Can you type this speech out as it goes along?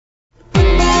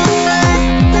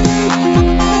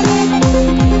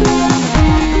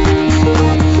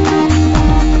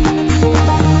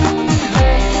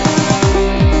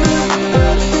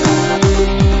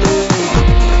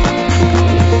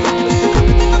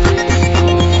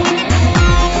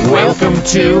Welcome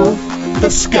to the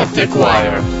Skeptic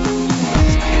Wire.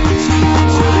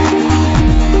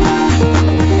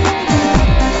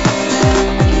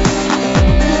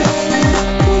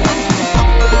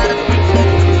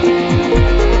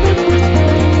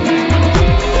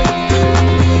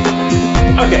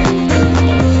 Okay.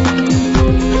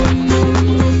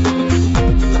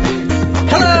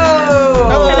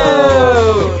 Hello!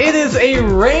 It is a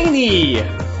rainy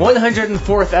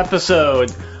 104th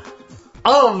episode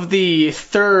of the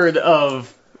 3rd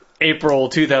of April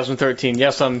 2013.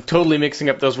 Yes, I'm totally mixing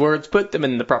up those words. Put them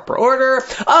in the proper order.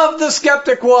 Of the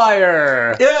Skeptic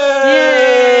Wire.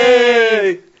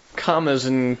 Yay! Commas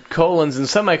and colons and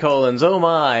semicolons. Oh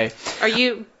my. Are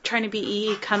you trying to be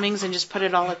E.E. Cummings and just put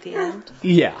it all at the end?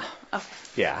 Yeah. Okay.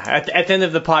 Yeah. At the end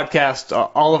of the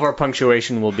podcast, all of our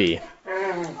punctuation will be.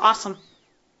 Awesome.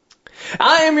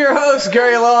 I am your host,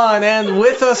 Gary Lawn, and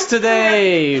with us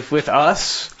today, with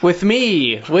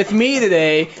me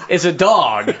today is a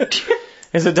dog.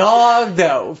 Is a dog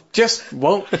that just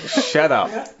won't shut up.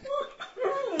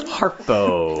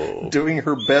 Harpo. Doing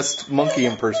her best monkey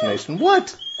impersonation.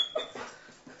 What?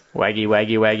 Waggy,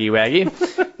 waggy, waggy,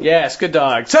 waggy. Yes, good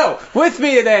dog. So, with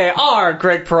me today are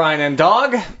Greg Perrine and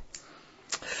dog.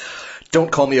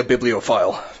 Don't call me a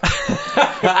bibliophile.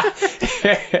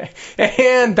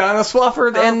 And Donna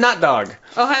Swafford and not dog.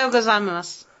 Ohio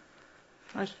gozaimasu.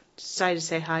 I decided to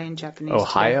say hi in Japanese.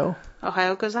 Ohio? Too.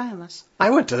 Ohio gozaimasu.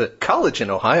 I went to college in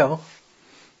Ohio.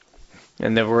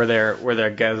 And then were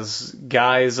there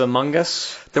guys among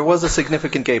us? There was a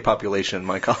significant gay population in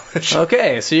my college.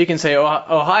 Okay, so you can say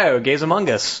Ohio, gays among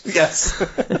us. Yes.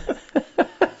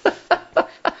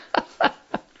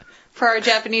 For our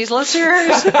Japanese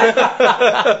listeners.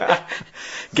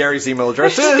 Gary's email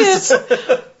address is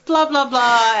blah blah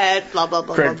blah at blah blah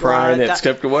blah. Greg blah, Prine blah, at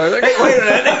Skeptic Wire. Hey, wait a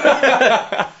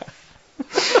minute.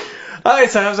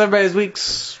 Alright, so how's everybody's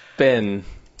week's been?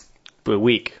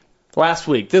 Last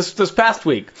week. This past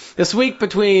week. This week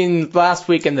between last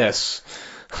week and this.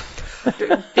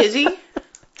 Busy?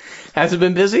 Has it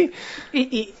been busy?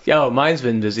 Oh, mine's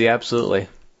been busy, absolutely.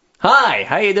 Hi,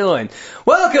 how you doing?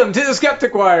 Welcome to the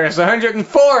Skeptic Wire. It's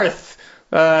 104th.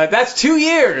 That's 2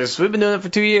 years. We've been doing it for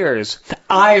 2 years.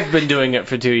 I've been doing it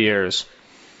for 2 years.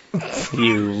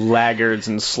 You laggards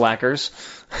and slackers.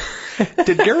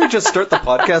 Did Gary just start the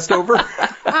podcast over?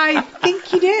 I think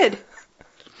he did.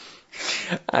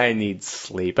 I need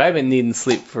sleep. I've been needing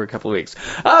sleep for a couple of weeks.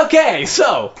 Okay,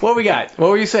 so, what we got? What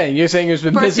were you saying? You're saying it's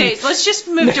been busy? Birthdays. Let's just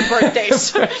move to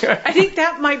birthdays. I think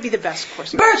that might be the best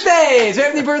course. Birthdays! We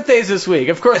have any birthdays this week?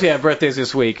 Of course we have birthdays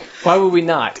this week. Why would we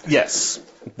not? Yes,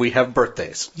 we have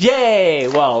birthdays. Yay!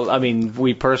 Well, I mean,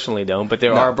 we personally don't, but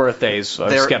there are birthdays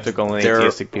of skeptical and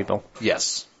atheistic people.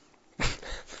 Yes.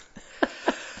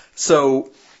 So...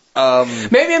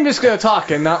 maybe I'm just going to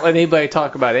talk and not let anybody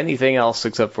talk about anything else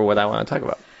except for what I want to talk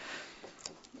about.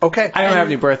 Okay. I don't have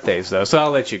any birthdays, though, so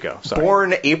I'll let you go. Sorry.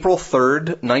 Born April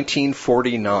 3rd,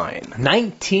 1949.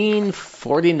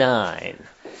 1949.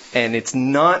 And it's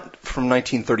not from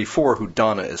 1934 who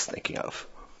Donna is thinking of.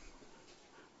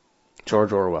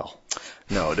 George Orwell.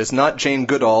 No, it is not Jane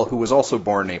Goodall, who was also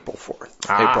born April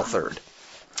 3rd.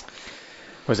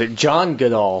 Was it John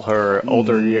Goodall, her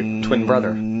older twin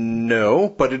brother? No,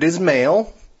 but it is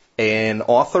male, an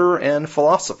author and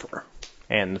philosopher.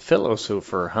 And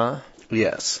philosopher, huh?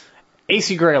 Yes.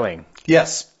 A.C. Grayling.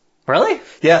 Yes. Really?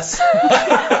 Yes.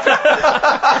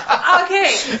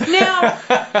 Okay, now...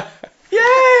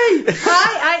 Yay!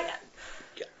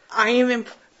 I'm in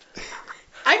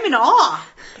awe.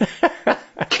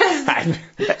 Because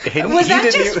was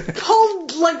that just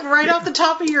pulled like right off the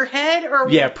top of your head, or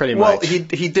yeah, pretty much. Well,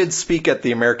 he did speak at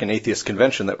the American Atheist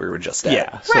Convention that we were just at.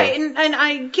 Yeah, so. Right, and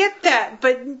I get that,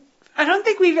 but I don't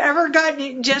think we've ever gotten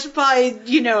it just by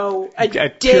a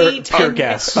date, pure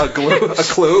guess, a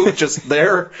clue, just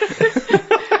there.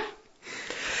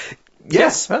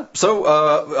 Yes. Yeah. So,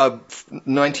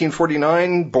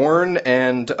 1949, born,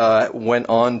 and went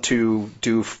on to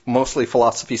do mostly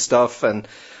philosophy stuff, and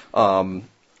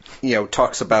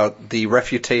talks about the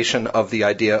refutation of the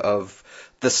idea of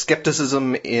the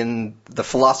skepticism in the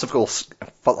philosophical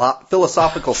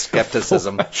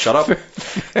skepticism. Shut up.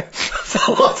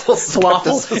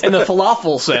 Falafel in the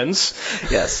falafel sense.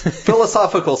 Yes.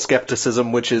 Philosophical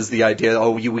skepticism, which is the idea,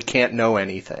 we can't know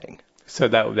anything. So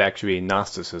that would actually be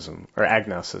Gnosticism, or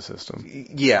agnosticism.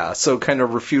 Yeah, so kind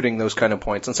of refuting those kind of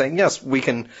points and saying, yes, we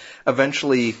can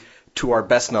eventually, to our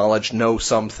best knowledge, know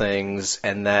some things,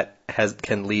 and that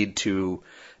can lead to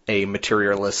a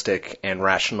materialistic and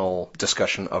rational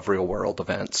discussion of real-world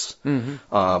events.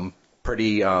 Mm-hmm.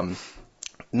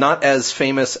 Not as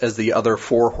famous as the other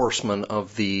four horsemen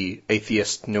of the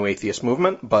New Atheist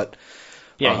movement, but...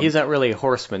 Yeah, he's not really a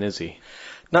horseman, is he?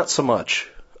 Not so much.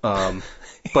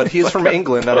 But he's from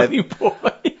England. Pony boy.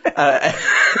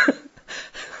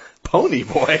 Pony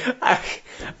boy?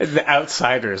 The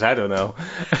outsiders, I don't know.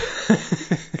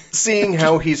 Seeing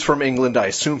how he's from England, I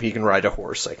assume he can ride a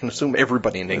horse. I can assume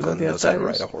everybody in England knows how to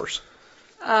ride a horse.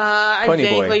 I Pony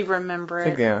vaguely boy. remember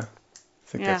it. I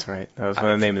think that's right. That was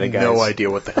one of the name of the guys. No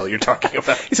idea what the hell you're talking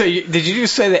about. So did you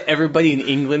just say that everybody in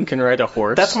England can ride a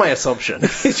horse? That's my assumption.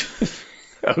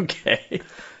 Okay.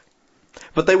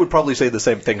 But they would probably say the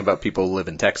same thing about people who live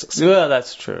in Texas. Well,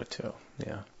 that's true, too.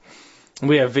 Yeah.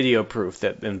 We have video proof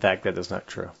that, in fact, that is not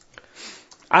true.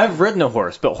 I've ridden a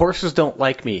horse, but horses don't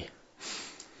like me.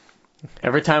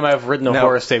 Every time I've ridden a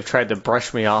horse, they've tried to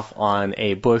brush me off on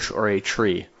a bush or a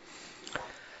tree.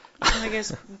 I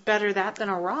guess better that than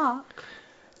a rock.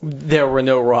 There were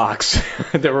no rocks.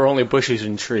 There were only bushes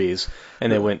and trees,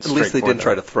 and they went straight At least they for didn't them.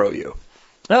 try to throw you.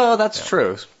 Oh, that's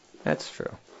true. That's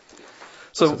true.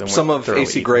 So some of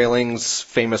A.C. Grayling's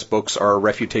famous books are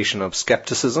Refutation of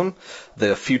Skepticism,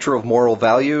 The Future of Moral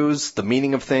Values, The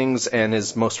Meaning of Things, and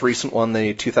his most recent one,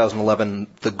 the 2011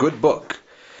 The Good Book,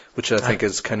 which I think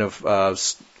is kind of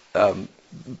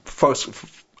focused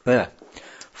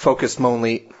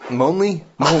mainly...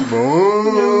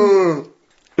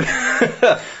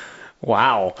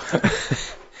 Wow.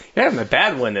 You're having a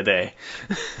bad one today.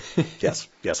 Yes,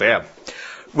 I am.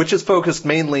 Which is focused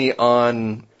mainly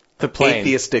on the plane.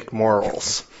 Atheistic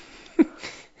morals.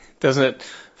 Doesn't it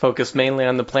focus mainly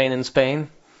on the plane in Spain?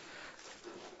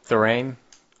 The rain?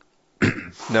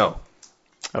 No.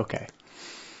 Okay.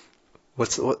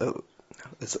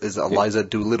 Is Eliza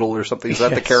Doolittle or something? Is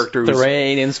that the character? The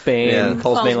rain in Spain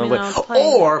falls mainly on the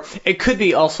plane. Or it could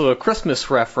be also a Christmas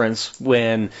reference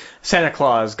when Santa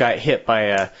Claus got hit by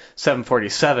a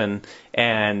 747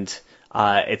 and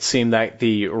it seemed like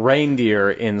the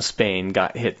reindeer in Spain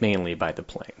got hit mainly by the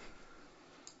plane.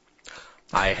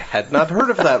 I had not heard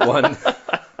of that one.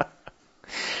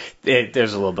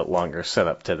 There's a little bit longer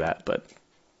setup to that, but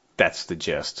that's the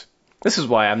gist. This is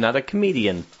why I'm not a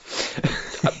comedian.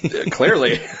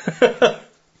 Clearly.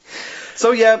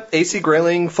 So yeah, A.C.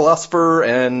 Grayling, philosopher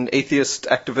and atheist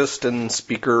activist and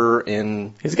speaker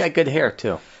in... He's got good hair,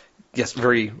 too. Yes,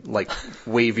 very,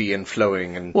 wavy and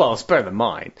flowing. And well, it's better than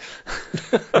mine.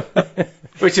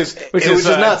 which is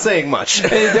not saying much.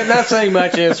 Not saying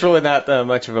much, and it's really not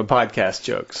much of a podcast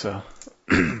joke, so...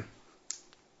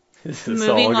 This is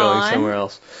all going somewhere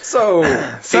else. So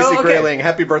A.C. Grayling,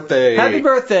 happy birthday! Happy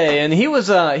birthday! And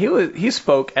he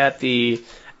spoke at the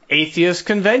Atheist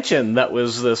Convention that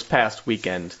was this past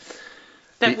weekend.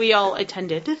 That we all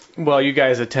attended. Well, you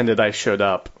guys attended. I showed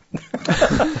up.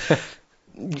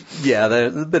 Yeah,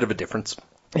 there's a bit of a difference.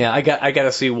 Yeah, I got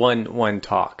to see one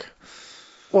talk.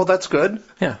 Well, that's good.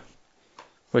 Yeah,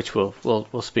 which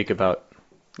we'll speak about,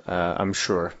 I'm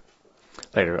sure,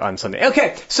 later on Sunday.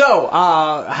 Okay, so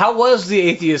how was the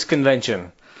Atheist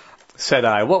Convention? Said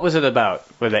I. What was it about?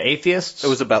 Were the atheists? It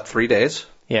was about 3 days.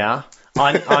 Yeah,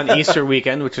 on Easter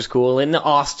weekend, which was cool, in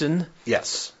Austin.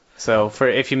 Yes. So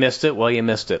if you missed it, well, you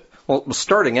missed it. Well,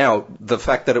 starting out, the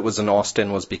fact that it was in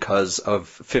Austin was because of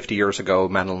 50 years ago,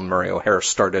 Madeline Murray O'Hare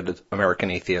started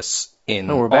American Atheists in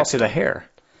Austin. Oh, we're back to the hair.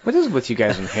 What is it with you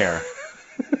guys and hair?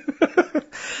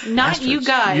 Not you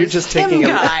guys. You're just taking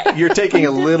you're taking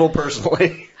a little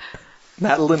personally.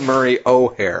 Madeline Murray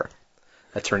O'Hare.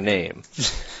 That's her name.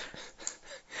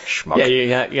 Schmuck.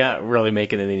 Yeah, you're not really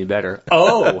making it any better.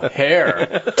 Oh,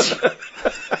 hair.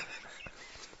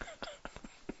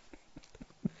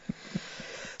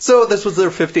 So this was their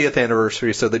 50th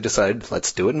anniversary, so they decided,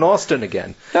 let's do it in Austin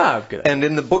again. Ah, good. And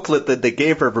in the booklet that they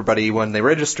gave everybody when they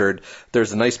registered,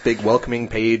 there's a nice big welcoming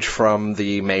page from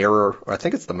the mayor, or I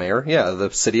think it's the mayor, the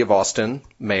city of Austin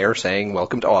mayor saying,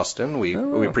 welcome to Austin, we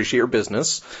appreciate your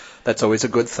business. That's always a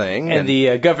good thing. And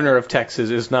the governor of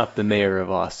Texas is not the mayor of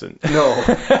Austin. No.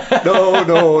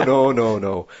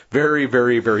 Very,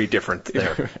 very, very different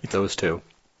there, right. Those two.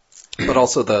 But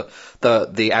also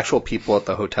the actual people at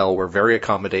the hotel were very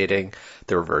accommodating.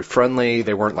 They were very friendly.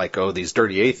 They weren't like, oh, these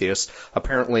dirty atheists.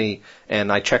 Apparently,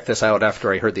 and I checked this out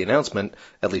after I heard the announcement,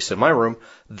 at least in my room,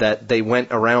 that they went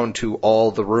around to all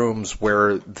the rooms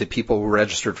where the people who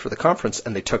registered for the conference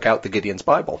and they took out the Gideon's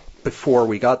Bible before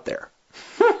we got there.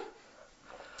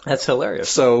 That's hilarious.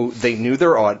 So they knew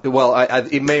their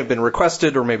it may have been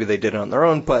requested or maybe they did it on their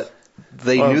own, but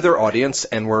they knew their audience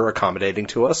and were accommodating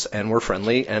to us and were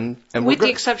friendly and were with good.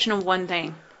 The exception of one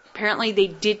thing. Apparently they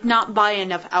did not buy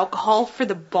enough alcohol for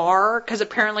the bar because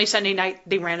apparently Sunday night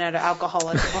they ran out of alcohol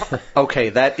at the bar. Okay,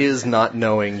 that is not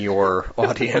knowing your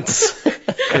audience.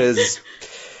 Because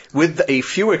with a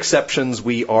few exceptions,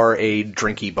 we are a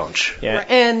drinky bunch. Yeah, right.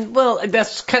 And, well,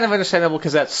 that's kind of understandable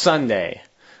because that's Sunday.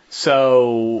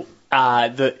 So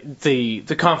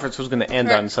the conference was going to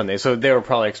end on Sunday, so they were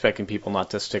probably expecting people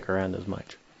not to stick around as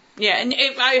much. Yeah, and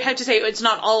I have to say, it's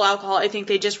not all alcohol. I think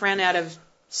they just ran out of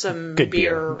some good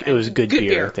beer. It was good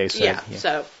beer, they said. Yeah, so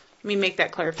let me make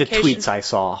that clarification. The tweets I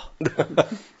saw.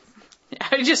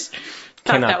 I just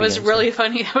thought that was really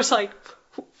funny. I was like,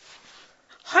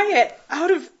 Hyatt,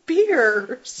 out of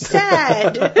beer.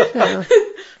 Sad. Yeah.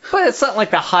 But it's not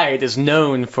like the Hyatt is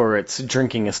known for its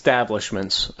drinking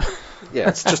establishments. Yeah,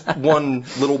 it's just one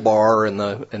little bar in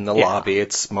the lobby.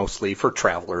 It's mostly for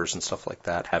travelers and stuff like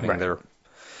that, having their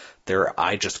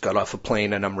I just got off a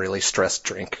plane and I'm really stressed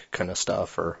drink kind of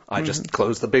stuff, or I just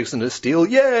closed the business deal,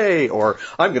 yay, or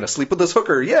I'm going to sleep with this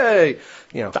hooker, yay,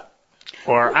 you know.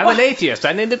 Or I'm an atheist,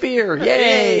 I need a beer,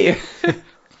 yay.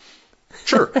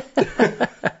 Sure.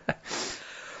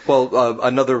 Well,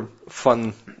 another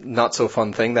fun, not so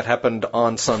fun thing that happened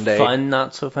on Sunday. Fun,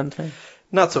 not so fun thing?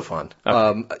 Not so fun.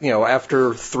 Okay.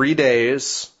 After 3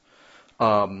 days,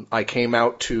 I came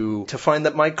out to find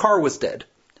that my car was dead.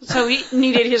 So he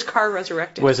needed his car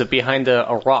resurrected. Was it behind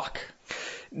a rock?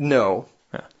 No.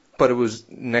 But it was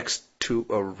next to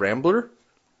a rambler.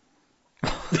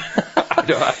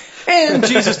 And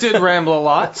Jesus did ramble a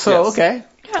lot, so yes. Okay.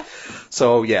 Yeah.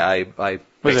 So, yeah, I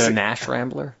was it a Nash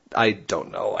rambler? I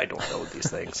don't know. I don't know these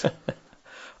things.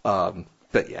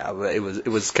 But yeah, it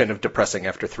was kind of depressing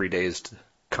after 3 days to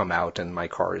come out and my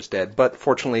car is dead. But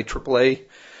fortunately, AAA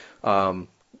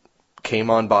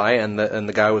came on by and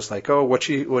the guy was like, "Oh, what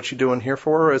you doing here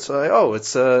for?" It's like, "Oh,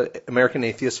 it's American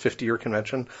Atheist 50-year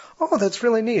convention." "Oh, that's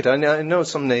really neat. I know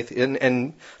some atheists."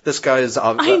 And this guy is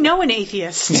I know an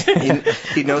atheist.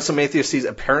 he knows some atheists. He's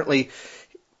apparently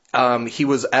he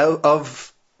was out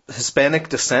of Hispanic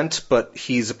descent, but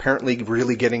he's apparently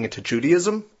really getting into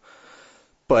Judaism.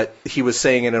 But he was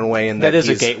saying it in a way that is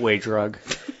a gateway drug.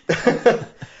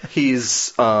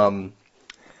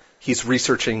 He's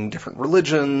researching different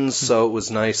religions, so it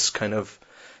was nice. Kind of,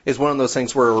 it's one of those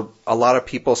things where a lot of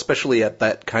people, especially at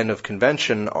that kind of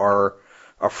convention, are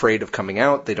afraid of coming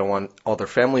out. They don't want all their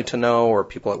family to know, or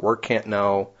people at work can't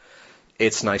know.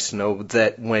 It's nice to know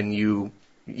that when you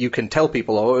can tell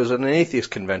people, "Oh, it was an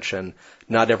atheist convention,"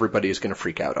 not everybody is going to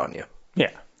freak out on you.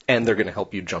 Yeah. And they're going to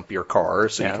help you jump your car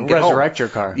so you can get resurrect home. Your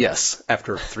car. Yes,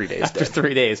 after 3 days. After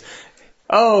 3 days.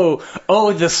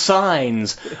 Oh, the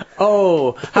signs.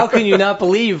 Oh, how can you not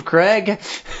believe, Craig?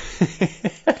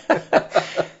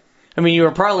 I mean, you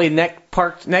were probably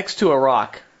parked next to a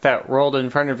rock that rolled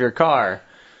in front of your car.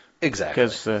 Exactly.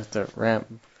 Because the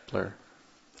rambler.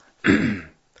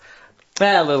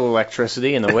 A little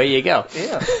electricity and away you go.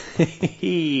 Yeah.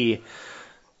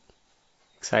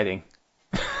 Exciting.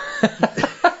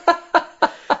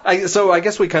 So I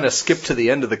guess we kind of skipped to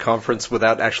the end of the conference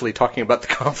without actually talking about the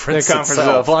conference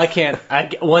itself. Well, I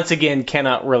once again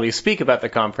cannot really speak about the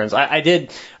conference. I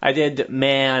did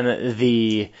man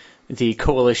the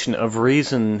Coalition of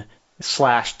Reason /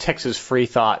 Texas Free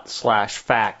Thought /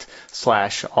 Fact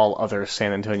 / all other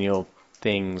San Antonio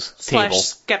things table.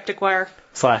 Skeptic Wire.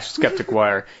 Skeptic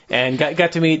Wire. And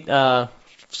got to meet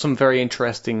some very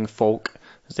interesting folk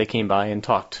as they came by and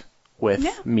talked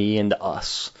with me and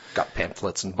us. Got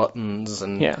pamphlets and buttons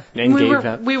and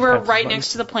and we were right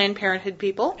next to the Planned Parenthood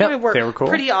people. Yep, they were cool.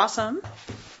 Pretty awesome.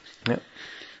 Yep.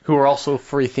 Who are also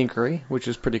free thinkery, which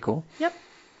is pretty cool. Yep.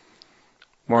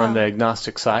 More on the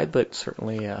agnostic side, but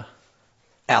certainly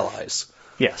allies.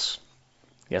 Yes.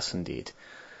 Yes, indeed.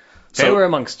 They were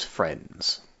amongst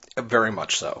friends. Very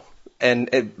much so. And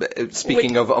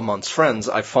speaking of amongst friends,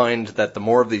 I find that the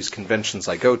more of these conventions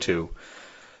I go to,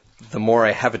 the more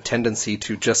I have a tendency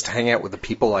to just hang out with the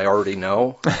people I already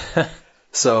know.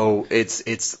 So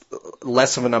it's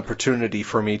less of an opportunity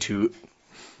for me to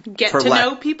get to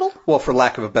know people? Well, for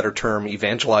lack of a better term,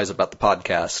 evangelize about the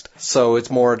podcast. So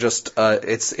it's more just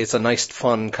it's a nice,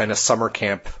 fun kind of summer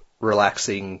camp,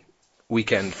 relaxing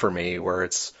weekend for me, where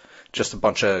it's just a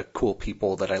bunch of cool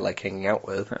people that I like hanging out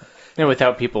with. And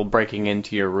without people breaking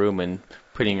into your room and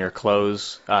putting your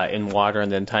clothes in water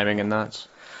and then timing in knots?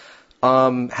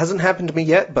 Hasn't happened to me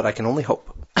yet, but I can only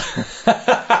hope.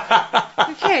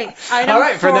 Okay,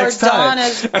 item for next time.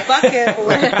 Donna's bucket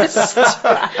list.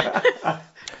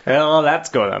 Well, that's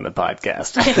going on the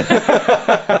podcast.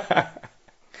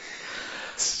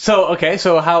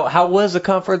 So how was the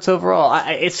conference overall?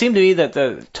 It seemed to me that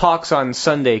the talks on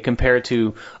Sunday, compared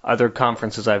to other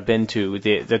conferences I've been to,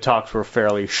 the talks were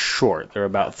fairly short. They're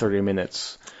about 30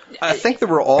 minutes. I think they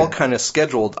were all kind of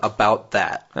scheduled about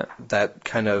that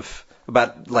kind of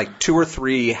about like 2 or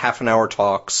 3 half-an-hour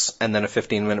talks and then a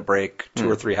 15-minute break, 2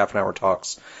 or 3 half-an-hour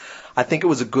talks. I think it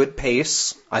was a good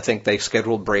pace. I think they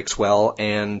scheduled breaks well,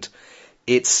 and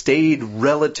it stayed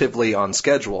relatively on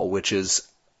schedule, which is,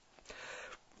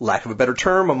 lack of a better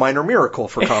term, a minor miracle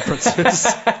for conferences.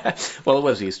 Well, it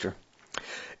was Easter.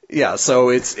 Yeah, so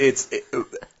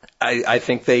I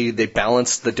think they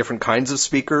balanced the different kinds of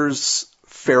speakers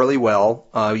fairly well.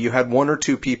 You had 1 or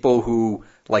 2 people who,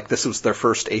 like, this was their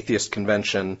first atheist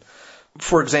convention.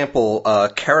 For example,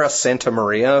 Cara Santa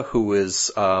Maria, who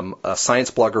is a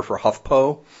science blogger for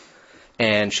HuffPo,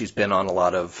 and she's been on a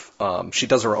lot of, she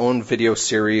does her own video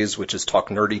series, which is Talk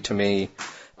Nerdy to Me,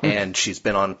 and she's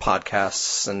been on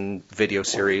podcasts and video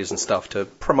series and stuff to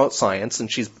promote science,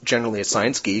 and she's generally a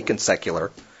science geek and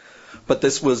secular. But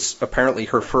this was apparently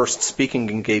her first speaking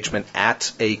engagement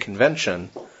at a convention,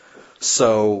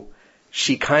 so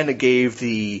she kind of gave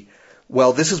the,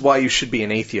 well, this is why you should be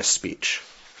an atheist speech,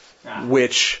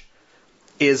 which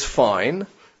is fine,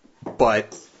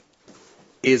 but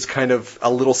is kind of a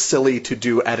little silly to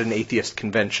do at an atheist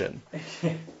convention.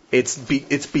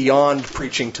 It's beyond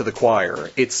preaching to the choir.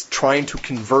 It's trying to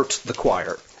convert the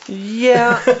choir.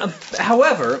 Yeah.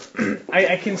 However,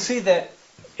 I can see that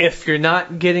if you're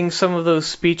not getting some of those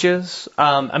speeches,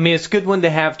 I mean, it's a good one to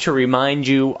have to remind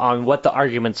you on what the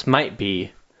arguments might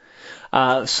be.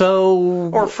 Or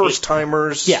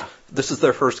first-timers. Yeah. This is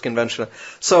their first convention.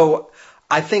 So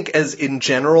I think as in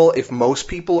general, if most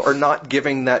people are not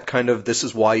giving that kind of this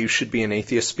is why you should be an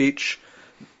atheist speech,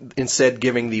 instead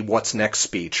giving the what's next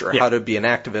speech or how to be an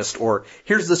activist or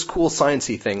here's this cool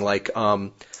sciencey thing like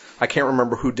I can't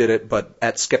remember who did it, but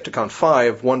at Skepticon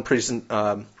 5,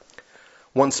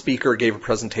 one speaker gave a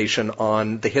presentation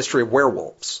on the history of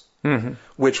werewolves,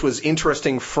 which was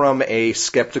interesting from a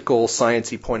skeptical,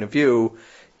 sciencey point of view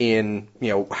in,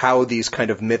 how these kind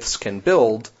of myths can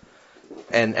build.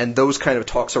 And those kind of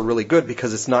talks are really good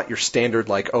because it's not your standard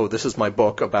like, oh, this is my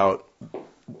book about,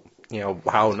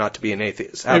 how not to be an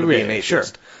atheist, how to be an atheist. Sure.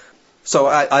 So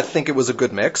I think it was a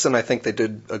good mix, and I think they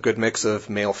did a good mix of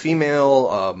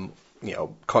male-female,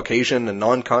 Caucasian and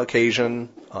non-Caucasian,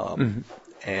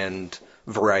 and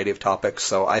variety of topics.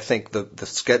 So I think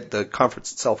the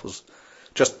conference itself was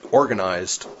just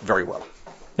organized very well.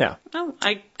 Yeah. Oh,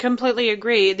 I completely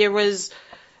agree. There was,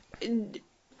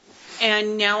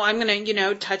 and now I'm going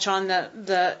to, touch on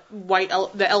the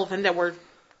elephant that we're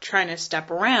trying to step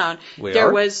around.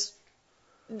 There was,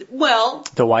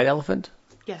 the white elephant?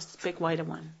 Yes, the big white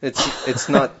one. It's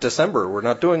not December. We're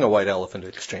not doing a white elephant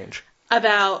exchange.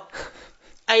 About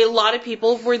a lot of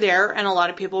people were there, and a lot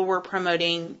of people were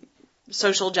promoting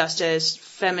social justice,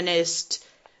 feminist,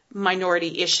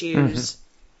 minority issues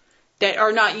that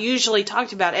are not usually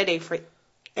talked about at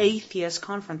atheist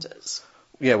conferences.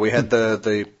 Yeah, we had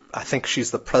the I think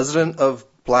she's the president of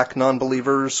Black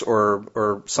Non-Believers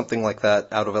or something like that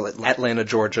out of Atlanta,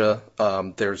 Georgia.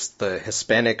 There's the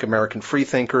Hispanic American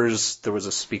Freethinkers. There was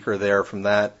a speaker there from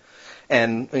that.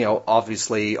 And,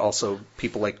 obviously also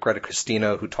people like Greta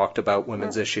Christina who talked about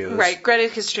women's issues. Right.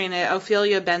 Greta Christina,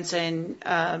 Ophelia Benson,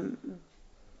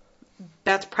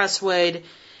 Beth Presswood,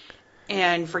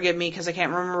 and forgive me because I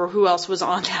can't remember who else was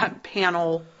on that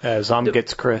panel.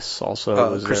 Zomgets Chris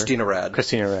also was Christina there. Rad.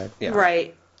 Christina Rad. Yeah.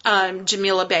 Right.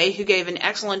 Jamila Bay, who gave an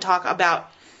excellent talk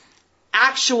about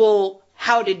actual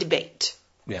how to debate.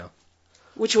 Yeah.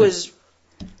 Which was,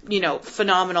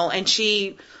 phenomenal. And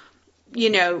she,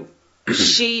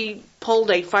 she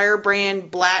pulled a firebrand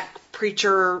black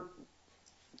preacher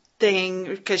thing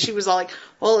because she was all like,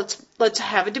 well, let's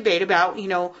have a debate about,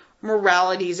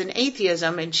 moralities and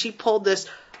atheism. And she pulled this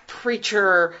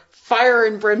preacher fire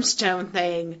and brimstone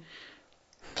thing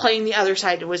playing the other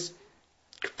side. It was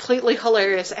completely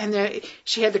hilarious, and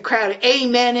she had the crowd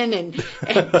amening and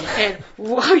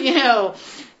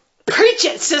preach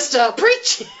it, sister,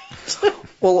 preach it.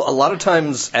 Well, a lot of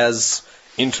times as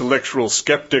intellectual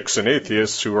skeptics and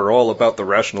atheists who are all about the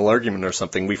rational argument or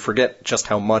something, we forget just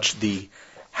how much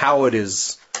how it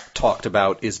is talked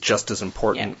about is just as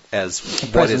important as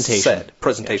what is said.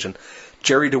 Presentation. Yeah.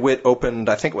 Jerry DeWitt opened,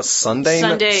 I think it was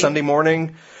Sunday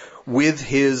morning, with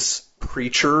his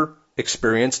preacher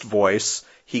experienced voice.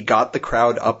 He got the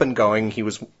crowd up and going.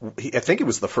 I think it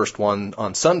was the first one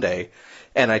on Sunday.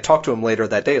 And I talked to him later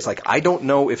that day. It's like, I don't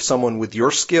know if someone with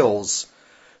your skills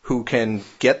who can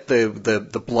get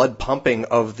the blood pumping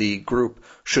of the group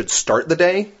should start the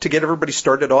day to get everybody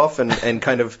started off and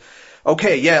kind of,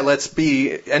 okay, yeah, let's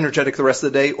be energetic the rest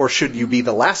of the day. Or should you be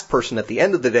the last person at the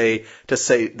end of the day to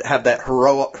have that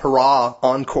hurrah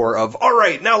encore of, all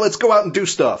right, now let's go out and do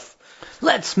stuff.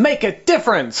 Let's make a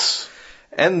difference.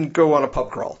 And go on a pub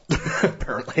crawl,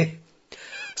 apparently.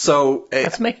 So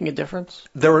That's making a difference.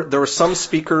 there were some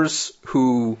speakers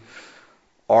who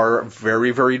are very,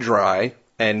 very dry,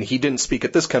 and he didn't speak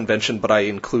at this convention, but I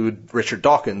include Richard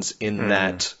Dawkins in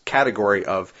that category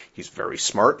of he's very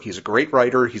smart, he's a great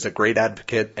writer, he's a great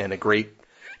advocate, and a great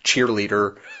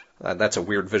cheerleader. That's a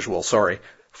weird visual, sorry,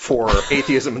 for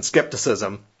atheism and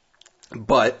skepticism.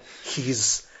 But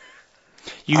he's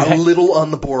little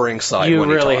on the boring side You when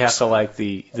he really talks. have to like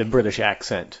the British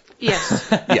accent. Yes.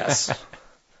 Yes.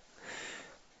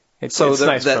 It's the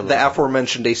nice for a little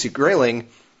aforementioned AC Grayling,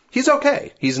 he's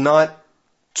okay. He's not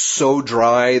so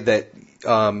dry that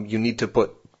you need to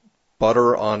put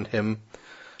butter on him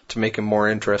to make him more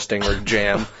interesting, or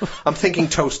jam. I'm thinking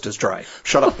toast is dry.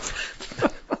 Shut up.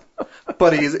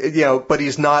 But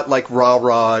he's not like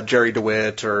rah-rah Jerry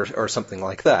DeWitt or something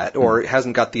like that, or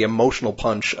hasn't got the emotional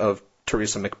punch of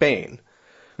Teresa McBain,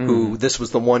 who this was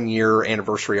the 1 year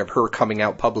anniversary of her coming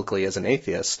out publicly as an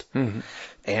atheist.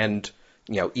 And,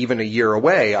 even a year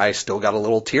away, I still got a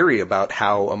little teary about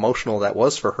how emotional that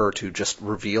was for her to just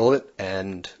reveal it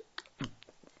and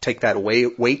take that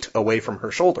weight away from her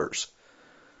shoulders.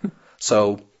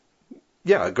 So,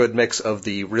 yeah, a good mix of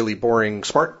the really boring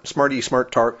smarty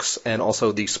smart talks and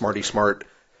also the smarty smart,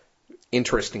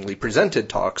 interestingly presented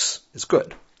talks is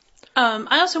good.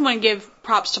 I also want to give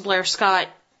props to Blair Scott,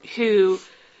 who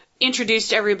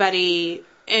introduced everybody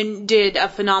and did a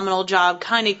phenomenal job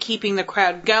kind of keeping the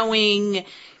crowd going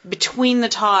between the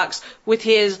talks with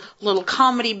his little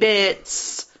comedy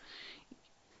bits.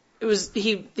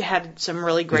 He had some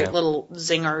really great little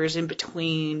zingers in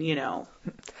between,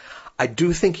 I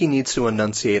do think he needs to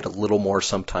enunciate a little more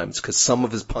sometimes, because some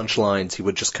of his punchlines he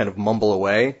would just kind of mumble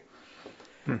away.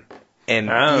 And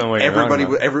I don't know what you're everybody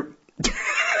talking would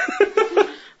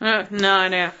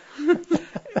No.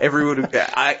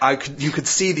 you could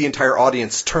see the entire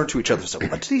audience turn to each other. So,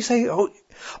 what did he say? Oh,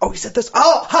 he said this.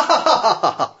 Oh, ha ha ha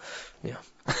ha ha. Yeah.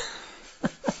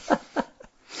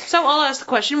 So I'll ask the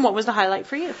question, what was the highlight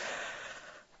for you?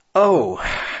 Oh,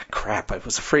 crap. I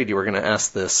was afraid you were going to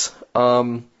ask this.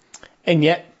 And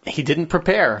yet, he didn't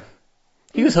prepare.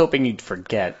 He was hoping you'd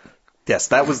forget. Yes,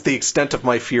 that was the extent of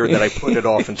my fear that I put it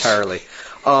off entirely.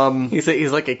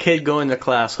 He's like a kid going to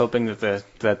class hoping that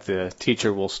the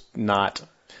teacher will not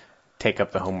take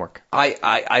up the homework.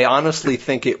 I honestly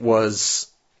think it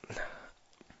was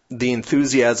the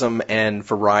enthusiasm and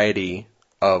variety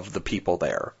of the people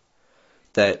there.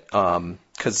 That,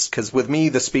 cause with me,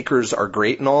 the speakers are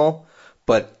great and all,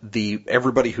 but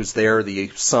everybody who's there,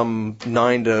 some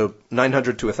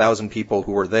 900 to 1,000 people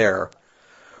who are there,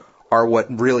 are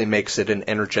what really makes it an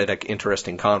energetic,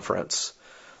 interesting conference.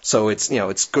 So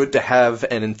it's good to have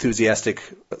an enthusiastic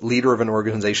leader of an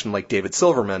organization like David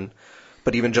Silverman,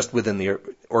 but even just within the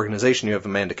organization, you have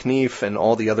Amanda Knief and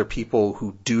all the other people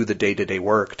who do the day-to-day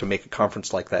work to make a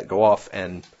conference like that go off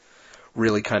and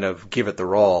really kind of give it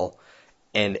their all.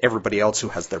 And everybody else who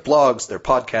has their blogs, their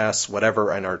podcasts,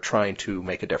 whatever, and are trying to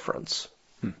make a difference.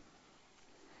 What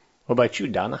about you,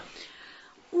 Donna?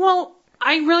 Well,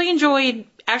 I really enjoyed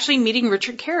actually meeting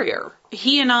Richard Carrier.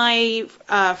 He and I,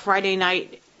 Friday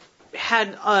night,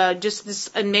 had just this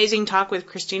amazing talk with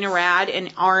Christina Rad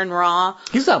and Aaron Ra.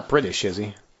 He's not British, is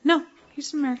he? No,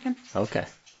 he's American. Okay.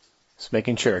 Just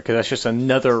making sure, because that's just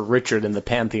another Richard in the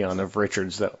pantheon of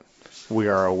Richards that we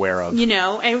are aware of.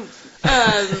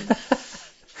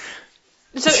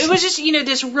 And so it was just,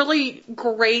 this really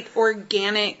great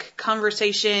organic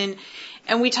conversation.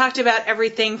 And we talked about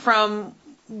everything from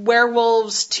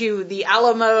werewolves to the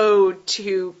Alamo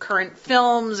to current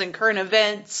films and current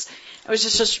events. It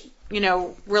was just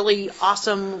really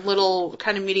awesome little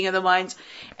kind of meeting of the minds.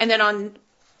 And then on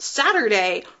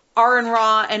Saturday, Aaron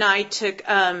Ra and I took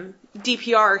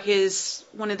DPR,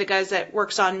 one of the guys that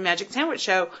works on Magic Sandwich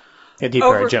Show. Yeah,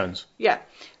 DPR Jones. Yeah.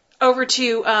 Over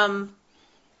to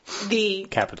the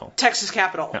Capitol. Texas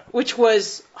Capitol, which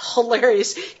was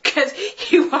hilarious because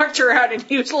he walked around and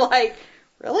he was like,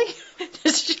 really?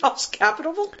 This is y'all's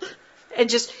Capitol?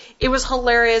 And it was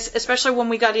hilarious, especially when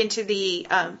we got into the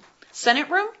Senate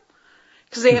room,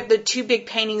 because they have the two big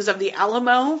paintings of the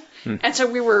Alamo. And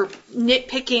so we were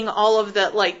nitpicking all of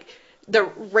the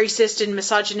racist and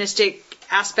misogynistic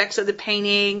aspects of the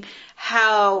painting,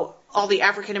 how all the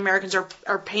African Americans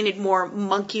are painted more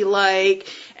monkey-like,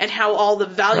 and how all the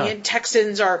valiant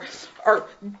Texans are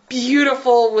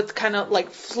beautiful with kind of like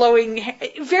flowing,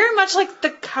 very much like the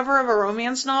cover of a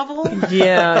romance novel.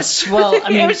 Yes, well,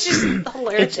 I mean, it was just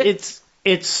hilarious.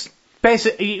 It's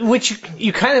basically, which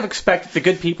you kind of expect that the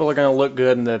good people are going to look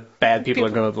good and the bad people are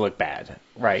going to look bad,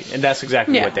 right? And that's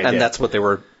exactly what they did. And that's what they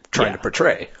were trying to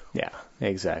portray. Yeah,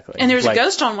 exactly. And there's a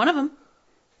ghost on one of them.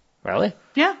 Really?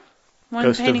 Yeah. One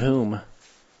Ghost painting. of whom?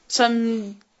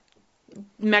 some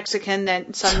Mexican,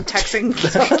 then some Texan.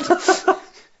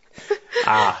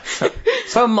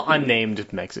 Some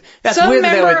unnamed Mexican. Some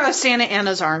member of Santa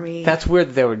Anna's army. That's weird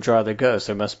that they would draw their ghosts.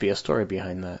 There must be a story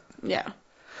behind that. Yeah.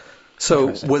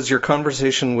 So was your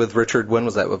conversation with Richard, when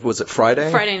was that? Was it Friday?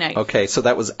 Friday night. Okay, so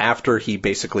that was after he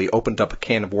basically opened up a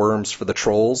can of worms for the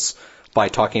trolls by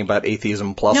talking about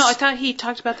Atheism Plus? No, I thought he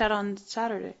talked about that on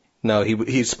Saturday. No,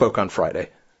 he spoke on Friday.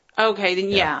 Okay, then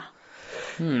yeah.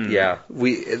 Yeah.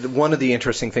 One of the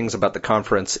interesting things about the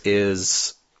conference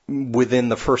is within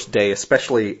the first day,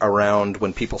 especially around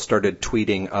when people started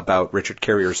tweeting about Richard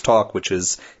Carrier's talk, which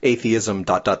is atheism ...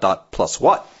 plus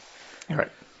what?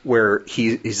 Right. Where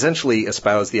he essentially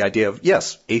espoused the idea of,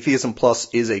 yes, atheism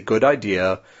plus is a good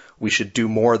idea. We should do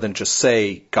more than just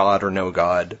say God or no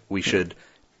God. We should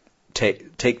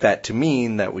take that to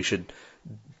mean that we should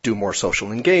do more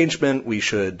social engagement. We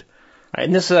should...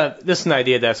 And this is an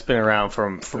idea that's been around for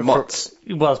months.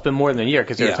 Well, it's been more than a year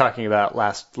because they were talking about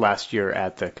last year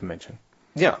at the convention.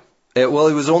 Yeah. It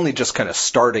was only just kind of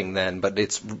starting then, but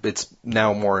it's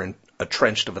now more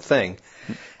entrenched of a thing.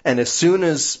 And as soon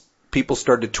as people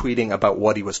started tweeting about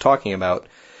what he was talking about,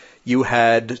 you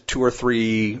had 2 or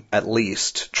 3, at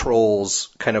least, trolls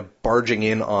kind of barging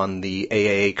in on the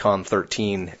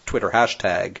AACon13 Twitter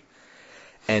hashtag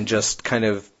and just kind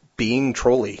of being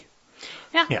trolly.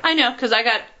 Yeah. I know, because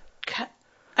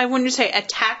I wouldn't say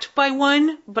attacked by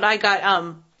one, but I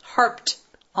got harped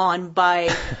on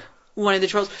by one of the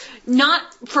trolls. Not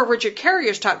for Richard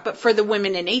Carrier's talk, but for the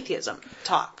Women in Atheism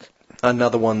talk.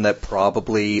 Another one that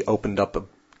probably opened up a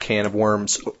can of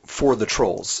worms for the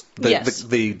trolls.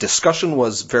 The discussion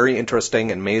was very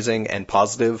interesting and amazing and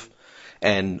positive,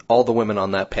 and all the women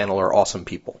on that panel are awesome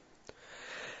people.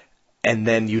 And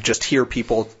then you just hear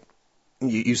people,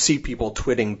 you see people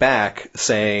twitting back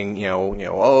saying,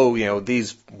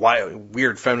 these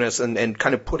weird feminists, and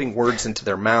kind of putting words into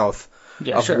their mouth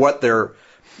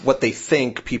what they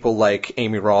think people like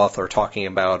Amy Roth are talking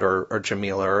about, or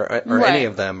Jamila, or any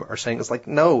of them are saying. It's like,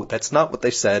 no, that's not what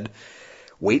they said.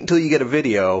 Wait until you get a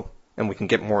video, and we can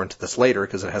get more into this later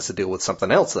because it has to deal with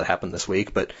something else that happened this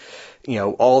week. But,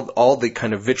 all the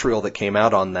kind of vitriol that came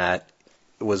out on that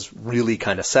was really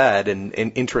kind of sad. And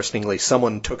interestingly,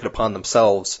 someone took it upon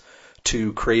themselves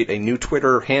to create a new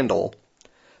Twitter handle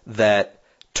that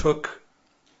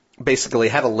basically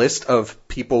had a list of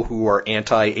people who are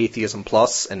anti-atheism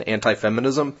plus and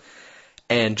anti-feminism,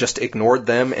 and just ignored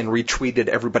them and retweeted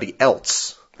everybody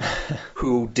else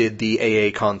who did the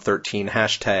AACon13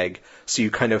 hashtag. So you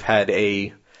kind of had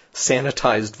a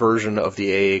sanitized version of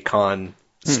the AACon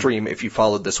stream if you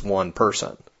followed this one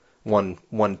person,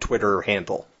 one Twitter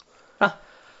handle.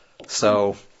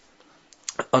 So,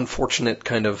 unfortunate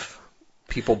kind of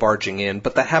people barging in,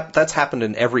 but that's happened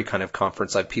in every kind of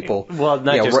conference. I've people... Well,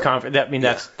 not just conference.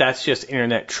 That's just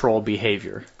internet troll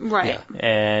behavior. Right. Yeah.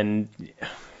 And...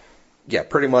 Yeah,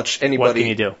 pretty much anybody. What can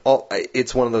you do?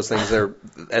 It's one of those things. At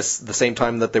the same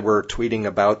time that they were tweeting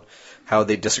about how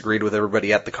they disagreed with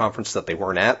everybody at the conference that they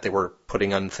weren't at, they were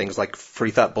putting on things like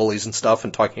free thought bullies and stuff,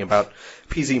 and talking about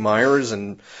PZ Myers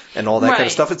and all that kind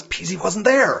of stuff. It's PZ wasn't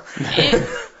there.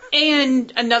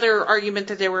 And another argument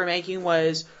that they were making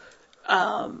was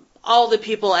all the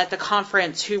people at the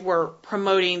conference who were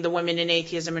promoting the Women in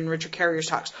Atheism and Richard Carrier's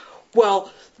talks.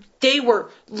 Well, they were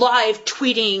live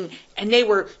tweeting and they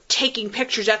were taking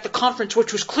pictures at the conference,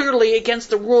 which was clearly against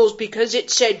the rules because it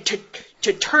said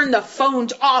to turn the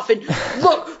phones off. And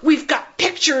look, we've got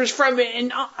pictures from it.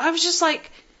 And I was just like,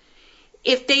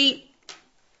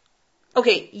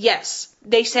 yes,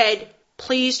 they said,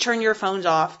 please turn your phones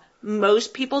off.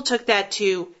 Most people took that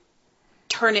to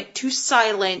turn it to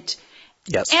silent.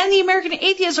 Yes. And the American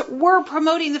Atheists were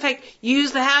promoting the fact,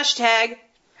 use the hashtag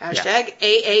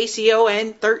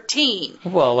AACON13.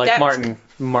 Well, like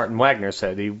Martin Wagner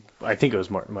said, I think it was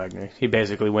Martin Wagner, he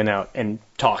basically went out and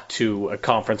talked to a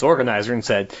conference organizer and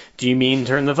said, do you mean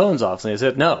turn the phones off? And they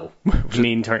said, no, we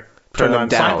mean turn them on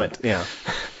down. silent. Yeah.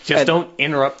 Just don't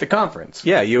interrupt the conference.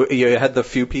 Yeah, you had the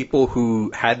few people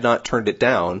who had not turned it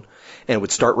down, and it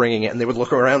would start ringing it, and they would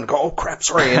look around and go, oh, crap,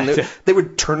 sorry. And they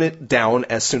would turn it down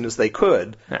as soon as they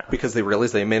could because they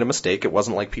realized they made a mistake. It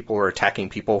wasn't like people were attacking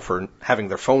people for having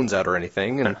their phones out or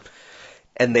anything.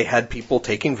 And they had people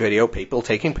taking video, people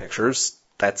taking pictures.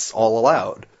 That's all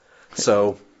allowed.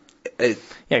 So...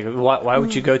 why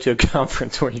would you go to a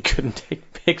conference where you couldn't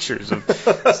take pictures of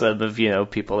some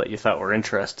of, people that you thought were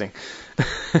interesting?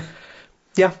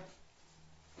 Yeah.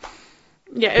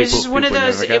 Yeah, it was just one of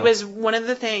those, it was one of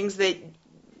the things that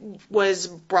was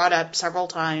brought up several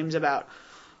times about,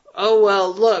 oh,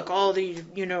 well, look, all these,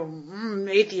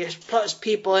 atheist plus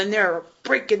people, and they're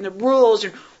breaking the rules,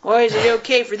 and why is it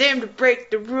okay for them to break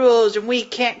the rules, and we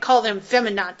can't call them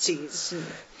feminazis?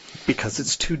 Because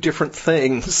it's two different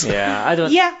things. Yeah, I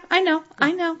don't. Yeah, I know.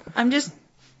 I'm just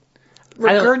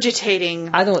regurgitating.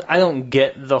 I don't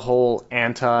get the whole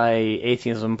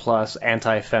anti-atheism plus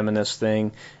anti-feminist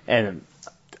thing, and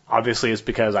obviously it's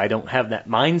because I don't have that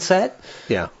mindset.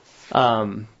 Yeah.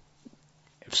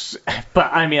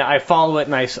 But I mean, I follow it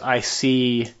and I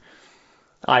see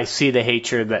the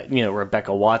hatred that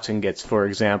Rebecca Watson gets, for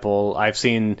example. I've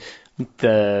seen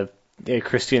the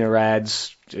Christina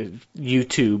Rad's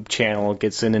YouTube channel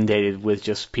gets inundated with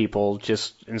just people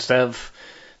just instead of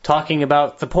talking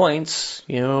about the points,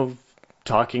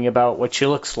 talking about what she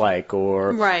looks like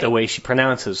or Right. the way she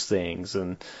pronounces things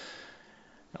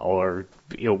or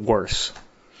worse.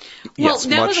 Well, Yes,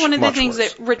 that was one of the much things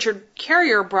worse. that Richard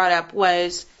Carrier brought up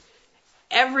was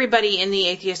everybody in the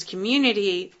atheist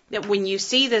community that when you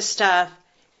see this stuff,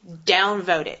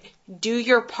 downvote it. Do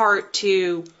your part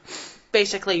to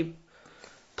basically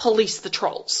police the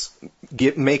trolls.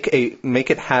 Make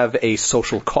it have a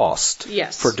social cost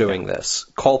Yes. for doing this.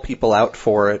 Call people out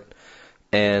for it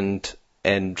and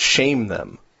shame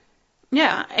them.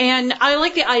 Yeah, and I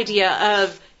like the idea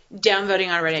of downvoting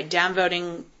on Reddit,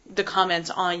 downvoting the comments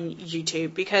on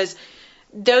YouTube, because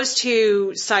those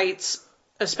two sites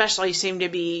especially seem to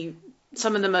be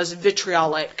some of the most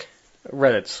vitriolic.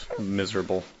 Reddit's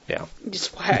miserable. Yeah.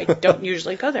 That's why I don't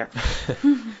usually go there.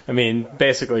 I mean,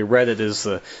 basically, Reddit is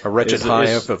A wretched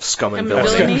hive of scum and And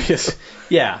villainy. villainy.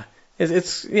 yeah.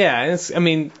 I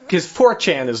mean, because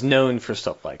 4chan is known for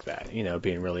stuff like that,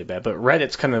 being really bad. But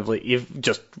Reddit's kind of like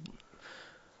just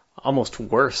almost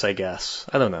worse, I guess.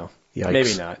 I don't know. Yikes.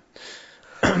 Maybe not.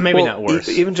 Maybe not worse.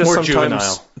 Even just more sometimes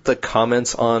juvenile. the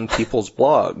comments on people's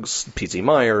blogs, P.Z.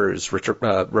 Myers,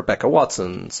 Rebecca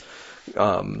Watson's.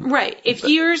 Right. If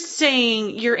you're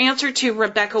saying your answer to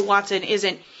Rebecca Watson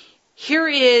isn't, here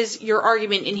is your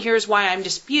argument and here's why I'm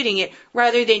disputing it,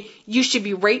 rather than you should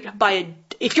be raped by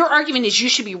if your argument is you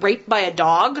should be raped by a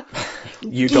dog,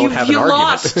 You don't have an argument.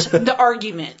 lost the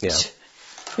argument. Yeah.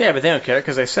 Yeah, but they don't care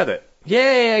because I said it.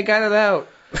 Yay, I got it out.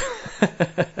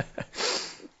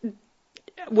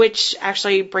 Which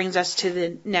actually brings us to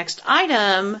the next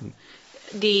item,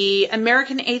 the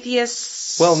American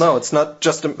Atheists. Well, no, it's not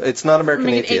American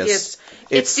Atheists.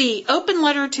 It's the open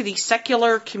letter to the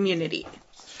secular community.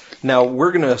 Now,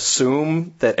 we're going to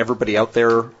assume that everybody out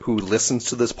there who listens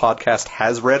to this podcast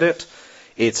has read it.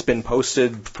 It's been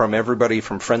posted from everybody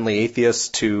from Friendly Atheists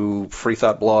to Free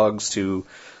Thought Blogs to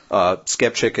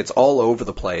Skeptic. It's all over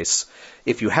the place.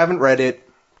 If you haven't read it,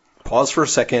 pause for a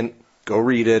second, go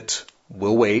read it.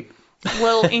 We'll wait.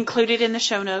 We'll include it in the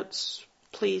show notes,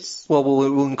 please. Well,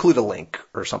 we'll include a link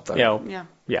or something. Yeah.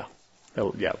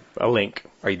 A link.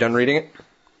 Are you done reading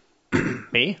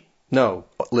it? Me? No,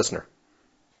 listener.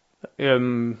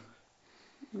 I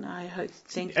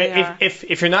think they are.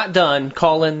 If you're not done,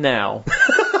 call in now,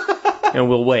 and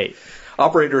we'll wait.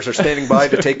 Operators are standing by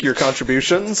to take your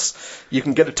contributions. You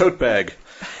can get a tote bag.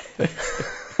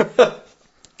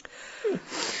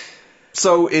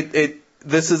 So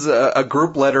this is a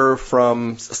group letter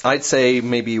from, I'd say,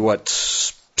 maybe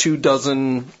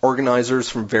 24 organizers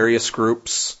from various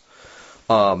groups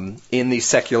in the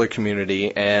secular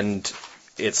community, and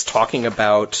it's talking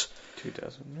about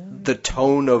the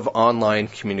tone of online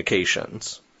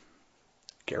communications.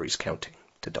 Gary's counting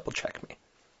to double check me.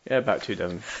 Yeah, about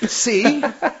 24. See?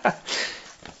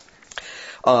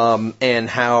 And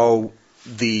how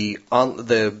the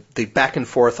back and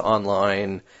forth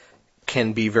online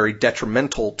can be very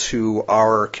detrimental to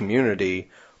our community,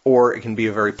 or it can be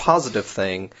a very positive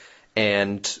thing.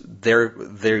 And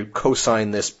they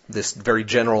co-sign this very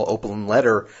general open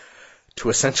letter to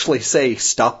essentially say,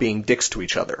 stop being dicks to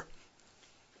each other.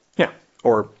 Yeah.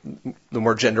 Or the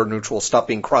more gender neutral, stop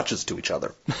being crotches to each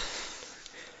other.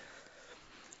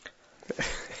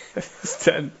 It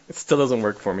still doesn't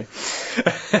work for me.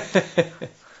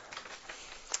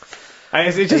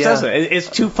 It just doesn't. It's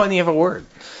too funny of a word.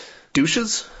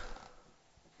 Douches?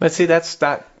 But see, that's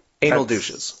not Anal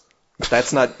douches.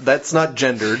 That's not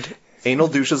gendered. Anal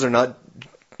douches are not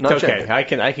okay. gendered.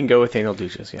 I can go with anal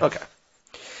douches. Yeah. Okay.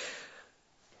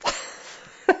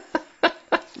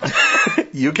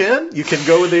 You can? You can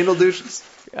go with anal douches?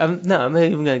 No, I'm not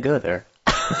even gonna go there.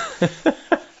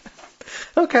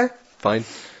 Okay, fine.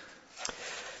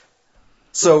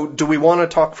 So, do we want to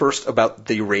talk first about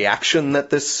the reaction that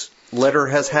this letter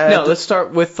has had? No, let's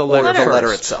start with the letter or the first.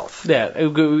 letter itself. Yeah,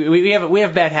 we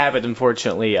have bad habit,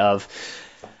 unfortunately, of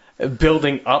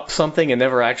building up something and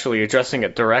never actually addressing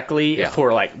it directly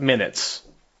for like minutes.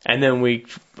 And then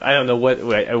I don't know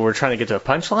we're trying to get to a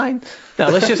punchline. No,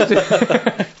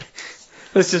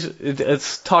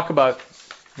 let's talk about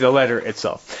the letter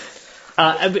itself.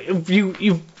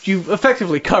 You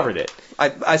effectively covered it.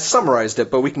 I summarized it,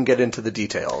 but we can get into the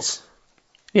details.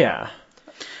 Yeah.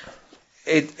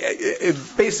 It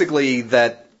basically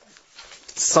that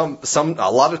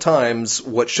a lot of times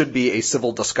what should be a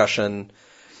civil discussion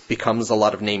becomes a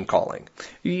lot of name calling.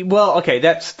 Well, okay,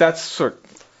 that's the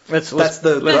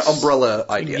umbrella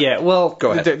idea. Yeah, well,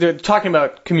 go ahead. They're talking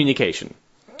about communication,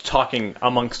 talking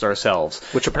amongst ourselves,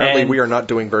 which apparently we are not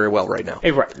doing very well right now.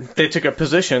 Right. They took a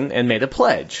position and made a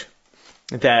pledge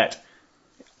that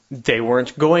they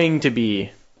weren't going to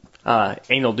be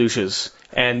anal douches,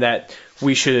 and that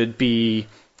we should be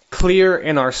clear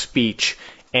in our speech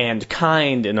and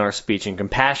kind in our speech and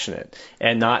compassionate,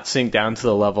 and not sink down to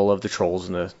the level of the trolls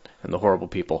and the horrible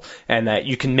people, and that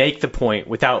you can make the point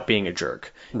without being a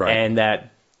jerk, right. And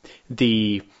that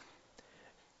the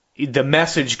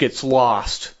message gets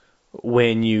lost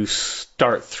when you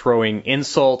start throwing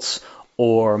insults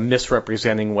or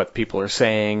misrepresenting what people are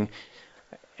saying.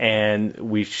 And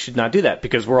we should not do that,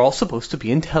 because we're all supposed to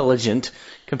be intelligent,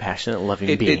 compassionate,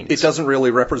 loving beings. It doesn't really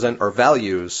represent our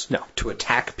values No. to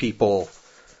attack people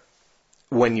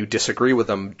when you disagree with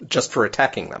them just for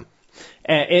attacking them.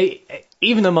 And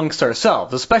even amongst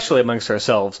ourselves, especially amongst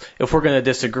ourselves, if we're going to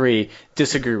disagree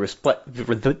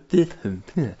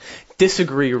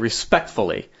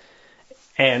respectfully.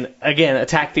 And again,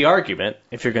 attack the argument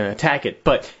if you're going to attack it.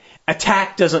 But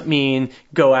attack doesn't mean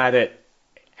go at it,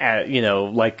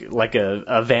 like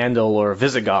a Vandal or a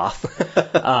Visigoth,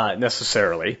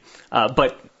 necessarily.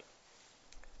 But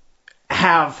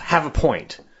have a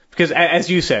point. Because as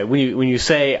you said, when you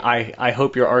say, I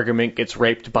hope your argument gets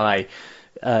raped by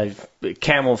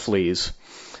camel fleas,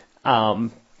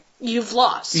 you've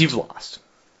lost. You've lost.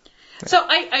 So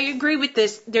I agree with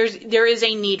this. There is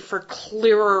a need for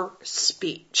clearer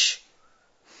speech.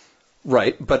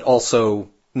 Right, but also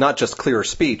not just clearer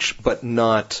speech, but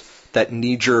not that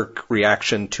knee-jerk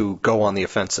reaction to go on the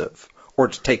offensive or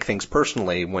to take things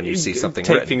personally when you see something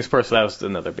written. Take things personally, that was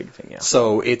another big thing, yeah.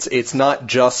 So it's not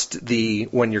just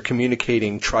when you're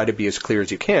communicating, try to be as clear as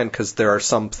you can, because there are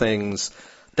some things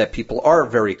that people are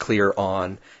very clear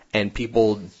on, and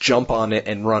people jump on it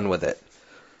and run with it.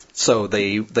 So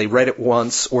they read it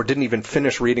once or didn't even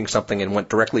finish reading something and went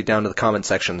directly down to the comment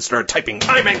section and started typing,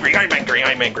 I'm angry, I'm angry,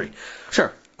 I'm angry.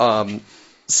 Sure.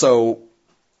 So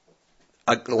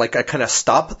I kind of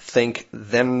stop, think,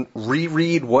 then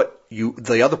reread what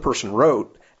the other person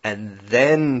wrote, and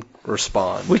then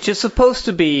respond. Which is supposed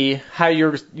to be how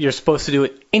you're supposed to do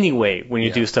it anyway when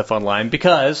you do stuff online,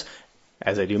 because,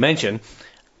 as I do mention,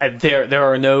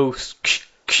 there are no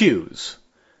cues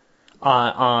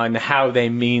on how they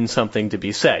mean something to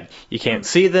be said. You can't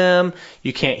see them,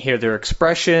 you can't hear their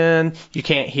expression, you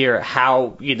can't hear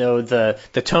how, the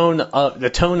tone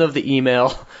of the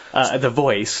email, the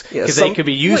voice, because they could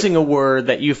be using a word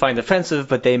that you find offensive,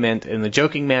 but they meant in a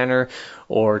joking manner,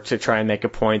 or to try and make a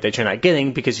point that you're not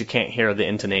getting because you can't hear the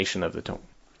intonation of the tone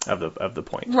of the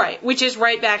point. Right, which is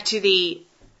right back to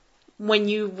when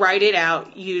you write it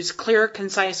out, use clear,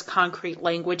 concise, concrete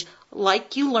language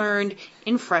like you learned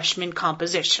in freshman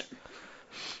composition.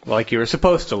 Like you were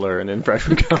supposed to learn in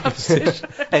freshman composition.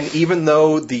 And even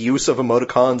though the use of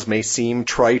emoticons may seem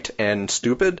trite and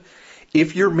stupid,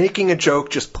 if you're making a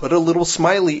joke, just put a little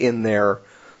smiley in there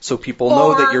so people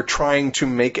know that you're trying to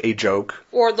make a joke.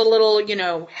 Or the little,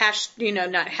 not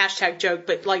hashtag joke,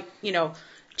 but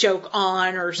joke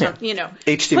on or something,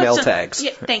 HTML tags.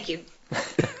 Yeah, thank you.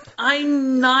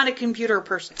 I'm not a computer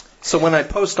person. So when I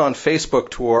post on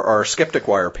Facebook to our Skeptic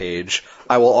Wire page,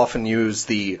 I will often use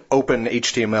the open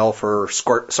HTML for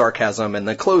sarcasm and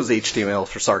the close HTML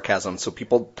for sarcasm, so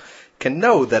people can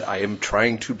know that I am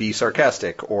trying to be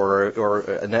sarcastic, or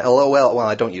an LOL. Well,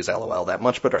 I don't use LOL that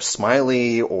much, but a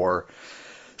smiley or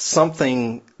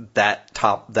something that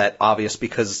obvious,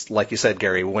 because, like you said,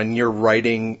 Gary, when you're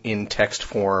writing in text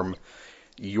form,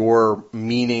 your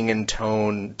meaning and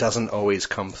tone doesn't always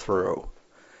come through.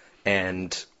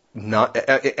 And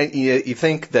you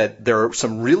think that there are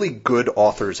some really good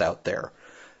authors out there,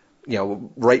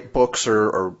 write books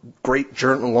or great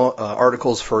journal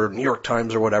articles for New York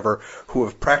Times or whatever, who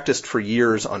have practiced for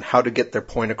years on how to get their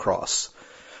point across.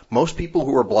 Most people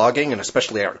who are blogging, and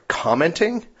especially are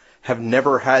commenting, have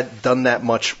never done that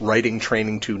much writing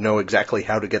training to know exactly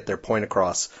how to get their point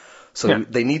across. So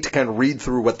they need to kind of read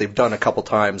through what they've done a couple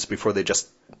times before they just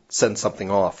send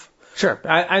something off. Sure.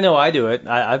 I know I do it.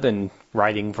 I've been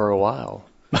writing for a while.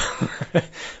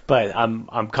 But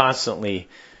I'm constantly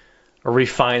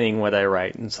refining what I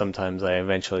write, and sometimes I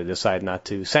eventually decide not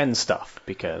to send stuff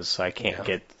because I can't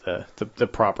get the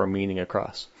proper meaning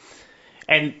across.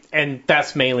 And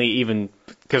that's mainly even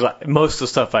because most of the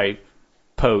stuff I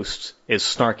post is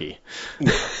snarky.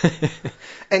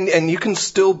 And you can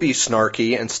still be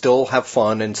snarky and still have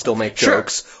fun and still make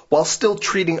jokes while still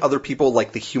treating other people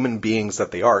like the human beings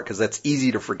that they are, because that's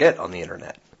easy to forget on the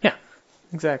internet. Yeah,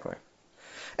 exactly.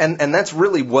 And that's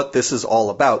really what this is all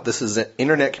about. This is an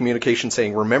internet communication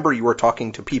saying, remember, you are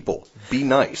talking to people. Be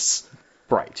nice.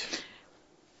 Right.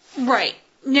 Right.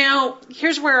 Now,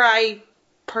 here's where I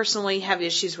personally have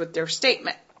issues with their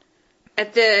statement.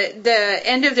 At the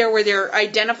end of there, where they're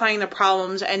identifying the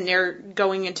problems and they're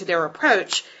going into their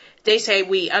approach, they say,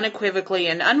 we unequivocally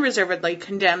and unreservedly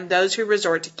condemn those who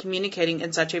resort to communicating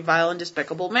in such a vile and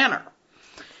despicable manner.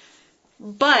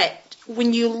 But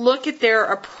when you look at their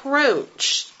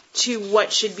approach to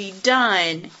what should be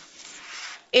done,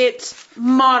 it's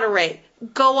moderate,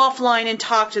 go offline and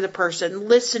talk to the person,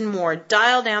 listen more,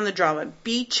 dial down the drama,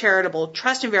 be charitable,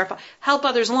 trust and verify, help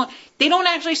others along. They don't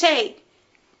actually say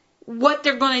what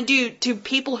they're going to do to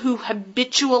people who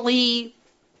habitually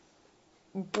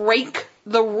break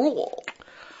the rule.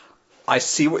 I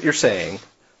see what you're saying,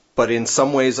 but in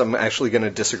some ways I'm actually going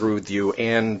to disagree with you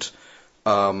and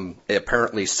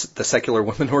apparently the Secular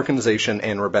Women Organization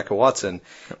and Rebecca Watson,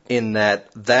 in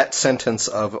that sentence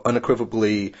of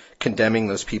unequivocally condemning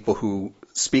those people who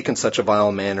speak in such a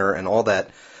vile manner and all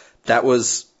that,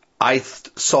 I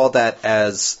saw that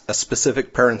as a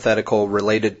specific parenthetical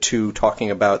related to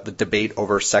talking about the debate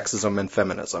over sexism and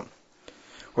feminism,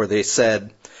 where they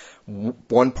said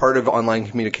one part of online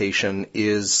communication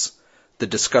is the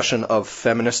discussion of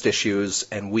feminist issues,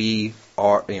 and we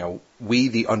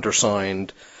the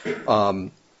undersigned,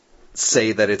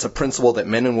 say that it's a principle that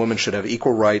men and women should have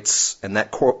equal rights, and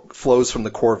that flows from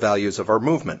the core values of our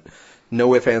movement.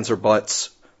 No ifs, ands, or buts.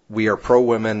 We are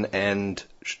pro-women, and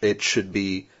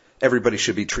everybody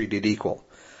should be treated equal.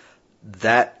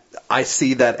 That, I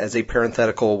see that as a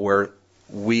parenthetical where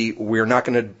we're not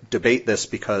going to debate this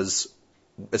because,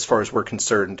 as far as we're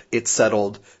concerned, it's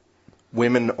settled.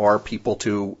 Women are people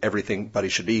too. Everybody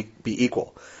should be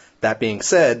equal. That being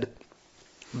said,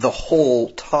 the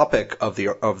whole topic of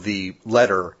the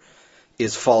letter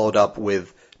is followed up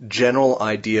with general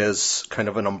ideas, kind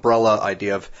of an umbrella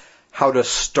idea of how to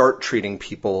start treating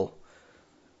people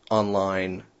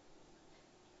online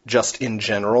just in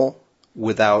general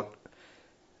without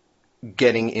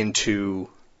getting into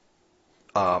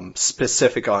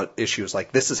specific issues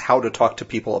like this is how to talk to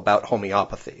people about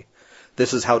homeopathy.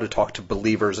 This is how to talk to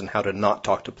believers and how to not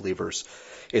talk to believers.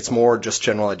 It's more just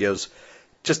general ideas,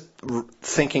 just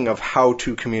thinking of how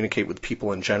to communicate with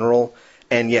people in general.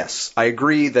 And yes, I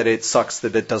agree that it sucks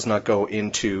that it does not go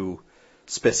into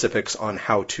specifics on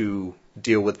how to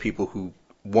deal with people who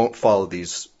won't follow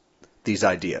these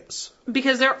ideas.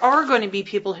 Because there are going to be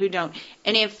people who don't.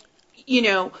 And if,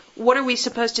 what are we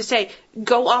supposed to say?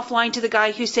 Go offline to the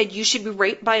guy who said you should be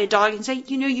raped by a dog and say,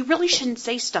 you really shouldn't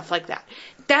say stuff like that.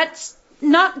 That's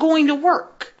not going to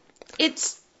work.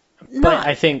 It's not. But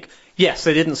I think, yes,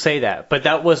 they didn't say that, but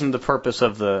that wasn't the purpose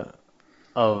of the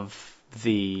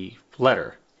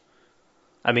letter.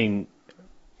 I mean,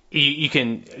 you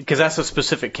can, because that's a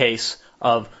specific case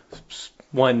of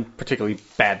one particularly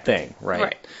bad thing, right?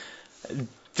 Right.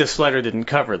 This letter didn't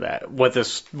cover that.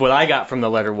 What I got from the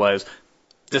letter was,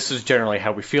 this is generally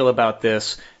how we feel about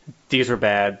this. These are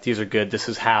bad. These are good. This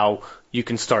is how you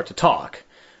can start to talk.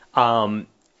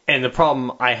 And the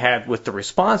problem I had with the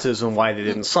responses and why they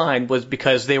didn't sign was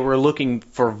because they were looking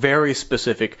for very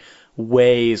specific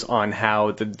ways on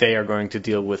how they are going to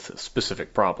deal with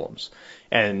specific problems.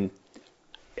 And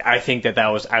I think that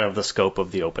was out of the scope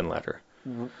of the open letter.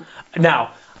 Mm-hmm.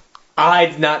 Now, I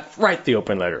did not write the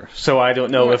open letter, so I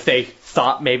don't know if they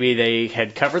thought maybe they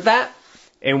had covered that,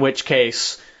 in which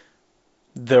case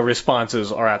the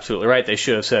responses are absolutely right. They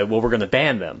should have said, well, we're going to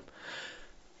ban them.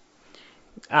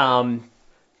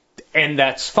 And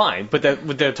that's fine, but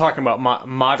they're talking about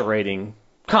moderating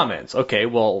comments. Okay,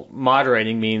 well,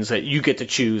 moderating means that you get to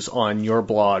choose on your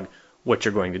blog what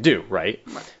you're going to do, right?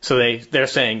 So they're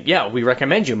saying, yeah, we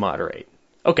recommend you moderate.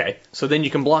 Okay, so then you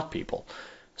can block people.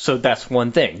 So that's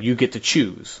one thing. You get to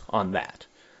choose on that,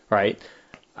 right?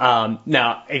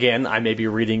 Now, again, I may be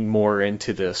reading more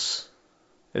into this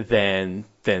than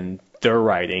they're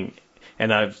writing,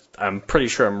 and I'm pretty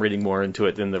sure I'm reading more into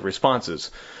it than the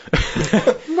responses.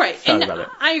 Right, and about it.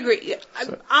 I agree.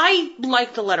 I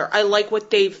like the letter. I like what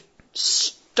they've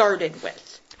started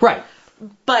with. Right.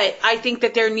 But I think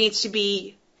that there needs to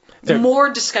be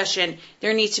more discussion.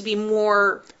 There needs to be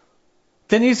more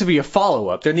there needs to be a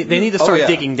follow-up. They need to start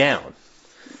digging down.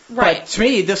 Right. But to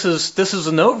me, this is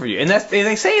an overview, and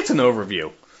they say it's an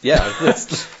overview. Yeah.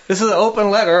 This is an open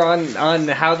letter on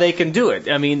how they can do it.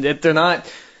 I mean, this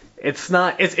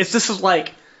is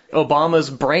like Obama's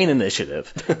brain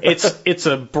initiative. It's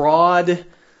a broad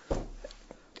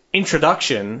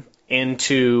introduction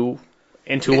into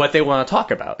what they want to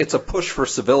talk about. It's a push for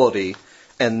civility,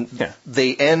 and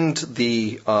they end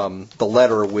the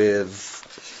letter with,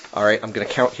 all right, I'm going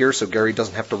to count here so Gary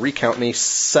doesn't have to recount me,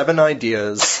 7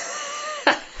 ideas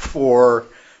for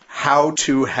how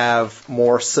to have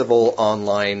more civil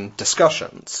online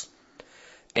discussions.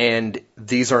 And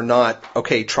these are not,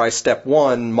 okay, try step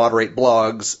 1, moderate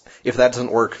blogs. If that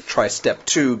doesn't work, try step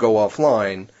 2, go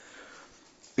offline.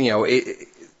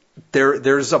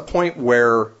 There's a point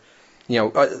where,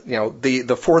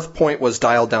 the fourth point was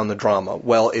dial down the drama.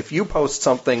 Well, if you post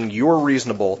something, you're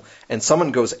reasonable, and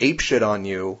someone goes apeshit on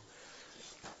you,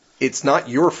 it's not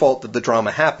your fault that the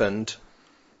drama happened,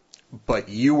 but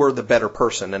you were the better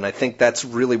person. And I think that's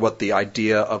really what the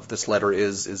idea of this letter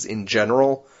is in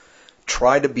general.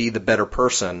 Try to be the better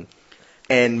person.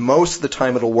 And most of the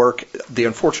time it'll work. The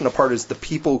unfortunate part is the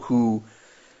people who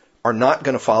are not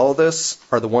going to follow this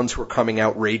are the ones who are coming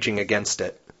out raging against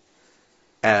it.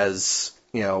 As,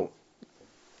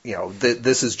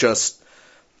 this is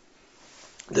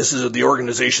the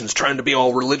organization's trying to be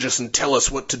all religious and tell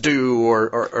us what to do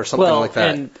or something like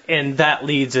that. And that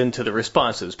leads into the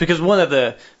responses. Because one of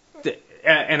a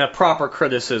proper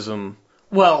criticism,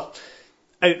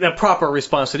 a proper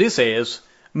response to this is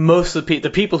most of the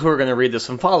people who are going to read this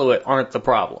and follow it aren't the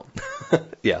problem.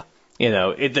 Yeah.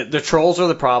 The trolls are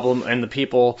the problem, and the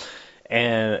people,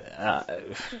 and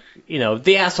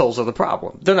the assholes are the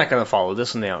problem. They're not going to follow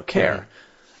this, and they don't care.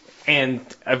 Yeah.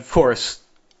 And of course,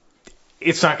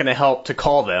 it's not going to help to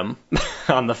call them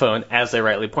on the phone, as they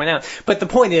rightly point out. But the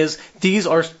point is,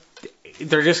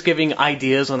 they're just giving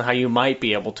ideas on how you might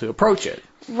be able to approach it.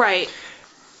 Right.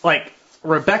 Like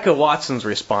Rebecca Watson's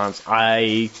response,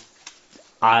 I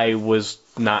was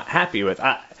not happy with.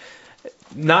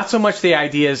 Not so much the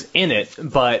ideas in it,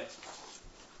 but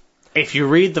if you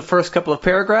read the first couple of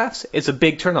paragraphs, it's a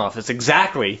big turnoff. It's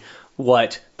exactly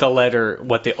what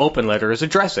the open letter is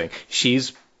addressing.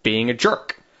 She's being a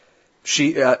jerk.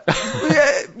 Yes.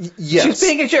 She's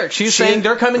being a jerk. She's saying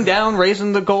they're coming down,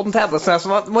 raising the golden tablets. That's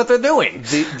not what they're doing.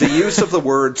 The use of the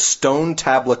word stone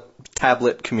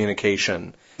tablet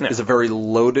communication is a very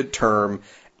loaded term,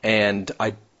 and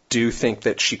I do think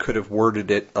that she could have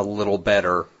worded it a little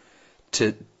better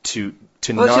to she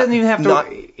doesn't even have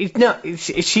to. No,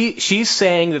 she's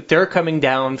saying that they're coming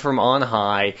down from on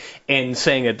high and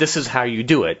saying that this is how you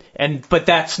do it. But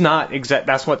that's not exact.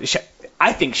 That's what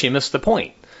I think she missed the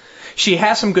point. She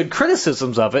has some good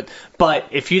criticisms of it, but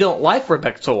if you don't like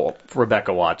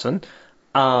Rebecca Watson,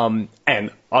 and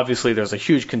obviously there's a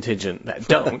huge contingent that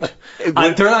don't, they're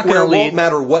not going to lead. It won't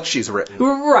matter what she's written.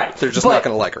 Right. They're just not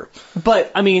going to like her.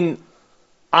 But, I mean,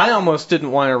 I almost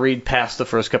didn't want to read past the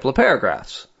first couple of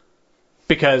paragraphs.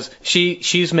 Because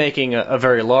she's making a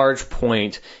very large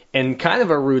point in kind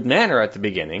of a rude manner at the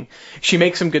beginning. She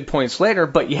makes some good points later,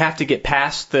 but you have to get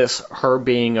past her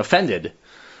being offended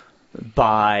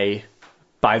by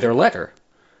their letter.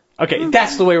 Okay,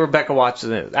 that's the way Rebecca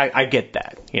Watson is. I get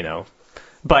that,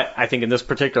 But I think in this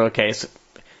particular case,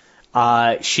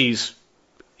 she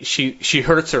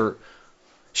hurts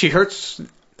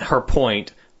her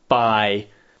point by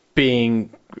being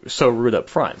so rude up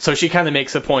front. So she kind of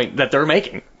makes the point that they're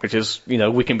making, which is,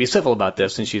 we can be civil about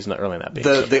this, and she's not really not being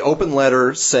civil. The open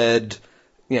letter said,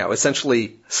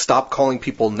 essentially stop calling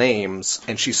people names,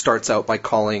 and she starts out by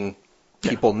calling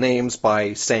people names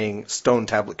by saying stone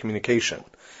tablet communication.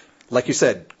 Like you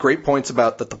said, great points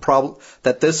about that. The problem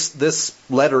that this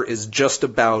letter is just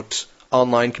about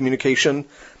online communication.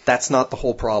 That's not the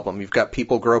whole problem. You've got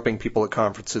people groping people at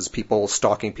conferences, people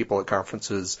stalking people at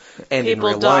conferences, and people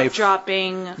in real life. People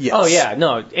dropping. Yes. Oh yeah,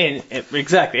 no, and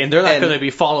exactly, and they're not going to be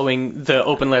following the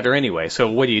open letter anyway.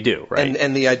 So what do you do, right?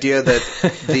 And the idea that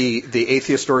the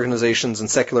atheist organizations and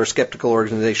secular skeptical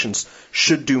organizations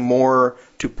should do more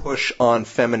to push on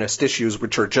feminist issues,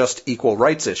 which are just equal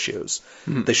rights issues.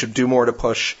 Mm-hmm. They should do more to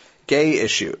push gay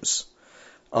issues,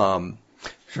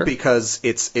 because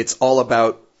it's all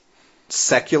about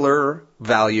secular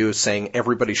values, saying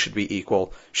everybody should be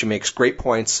equal. She makes great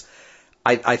points.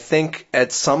 I think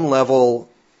at some level,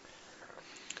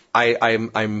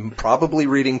 I'm probably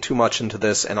reading too much into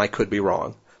this, and I could be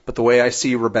wrong. But the way I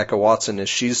see Rebecca Watson is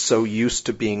she's so used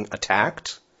to being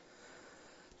attacked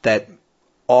that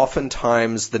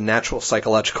oftentimes the natural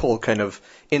psychological kind of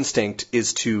instinct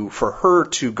is for her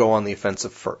to go on the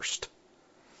offensive first.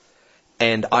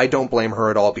 And I don't blame her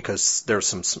at all because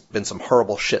there's been some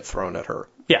horrible shit thrown at her.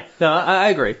 Yeah, no, I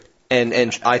agree. And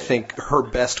I think her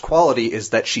best quality is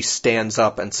that she stands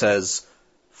up and says,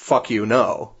 fuck you,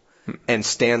 no, and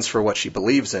stands for what she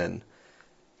believes in.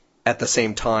 At the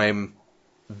same time,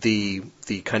 the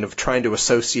kind of trying to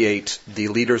associate the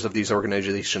leaders of these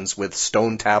organizations with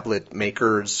stone tablet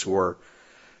makers who are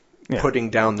putting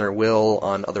down their will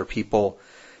on other people,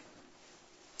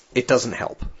 it doesn't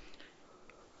help.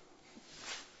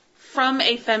 From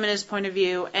a feminist point of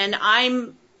view, and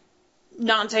I'm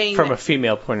not saying... From a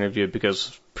female point of view,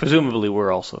 because presumably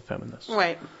we're also feminists.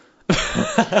 Right. No,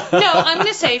 I'm going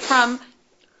to say from...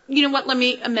 You know what? Let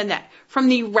me amend that. From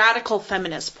the radical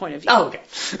feminist point of view. Oh, okay.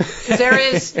 Because there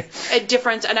is a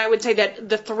difference, and I would say that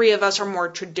the three of us are more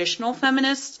traditional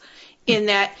feminists in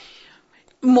that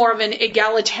more of an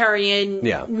egalitarian,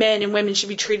 men and women should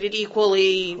be treated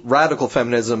equally. Radical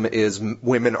feminism is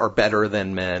women are better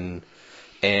than men,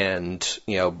 and,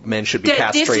 men should be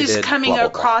castrated. This is coming blah, blah,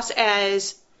 blah. across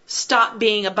as stop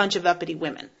being a bunch of uppity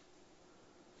women.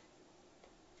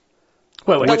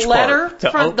 Wait, which part?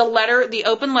 The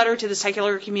open letter to the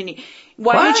secular community.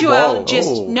 Why don't you all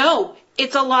just... No,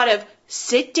 it's a lot of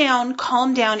sit down,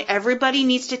 calm down, everybody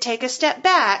needs to take a step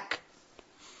back.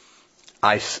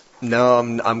 No,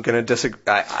 I'm going to disagree.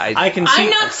 I can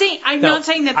see... I'm not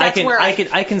saying that that's where...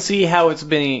 I can see how it's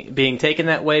being taken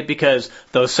that way because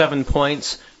those 7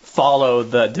 points follow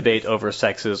the debate over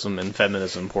sexism and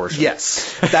feminism portion.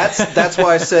 Yes. That's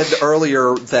why I said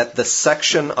earlier that the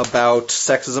section about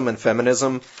sexism and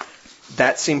feminism,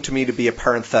 that seemed to me to be a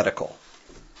parenthetical.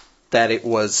 That it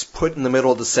was put in the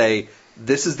middle to say,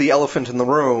 this is the elephant in the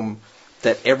room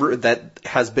that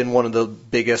has been one of the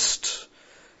biggest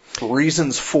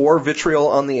reasons for vitriol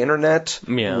on the internet.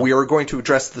 Yeah. We are going to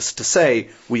address this to say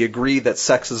we agree that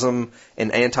sexism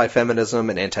and anti-feminism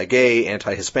and anti-gay,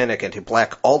 anti-Hispanic,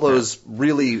 anti-black, all those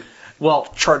really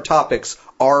charred topics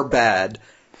are bad.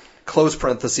 Close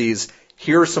parentheses.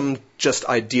 Here are some just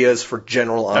ideas for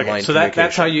general online communication.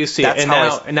 That's how you see it.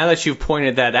 And now that you've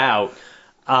pointed that out,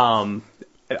 I'm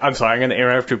sorry, I'm going to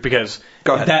interrupt you because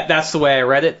Go ahead. That's the way I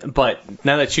read it. But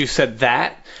now that you said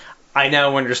that, I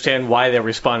now understand why they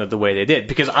responded the way they did,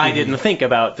 because I didn't think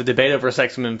about the debate over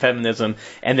sexism and feminism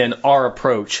and then our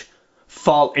approach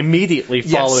immediately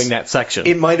following that section.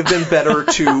 It might have been better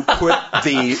to put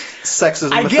the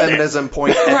sexism and feminism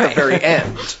point at the very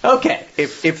end. Okay.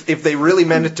 If they really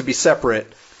meant it to be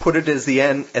separate, put it as the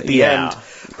end at the end.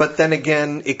 But then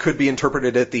again, it could be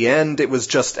interpreted at the end. It was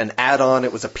just an add-on.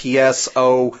 It was a PS.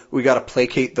 Oh, we got to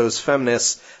placate those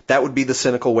feminists. That would be the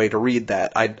cynical way to read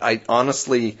that. I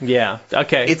honestly... Yeah,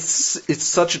 okay. It's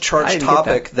such a charged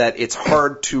topic that it's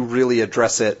hard to really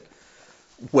address it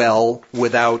well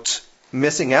without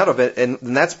missing out of it. And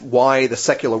that's why the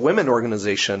Secular Women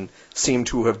Organization seemed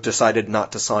to have decided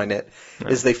not to sign it,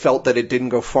 is they felt that it didn't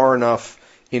go far enough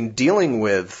in dealing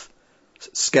with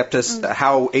skeptics,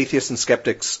 how atheists and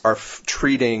skeptics are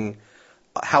treating,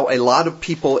 how a lot of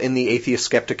people in the atheist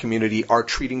skeptic community are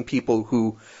treating people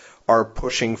who are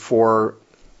pushing for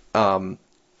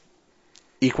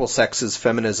equal sexes,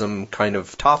 feminism kind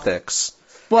of topics,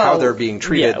 how they're being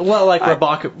treated. Yeah, well, like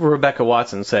Rebecca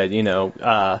Watson said,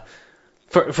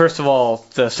 first of all,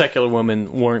 the secular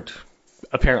women weren't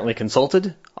apparently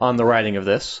consulted on the writing of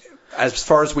this. As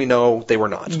far as we know, they were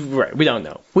not. Right, we don't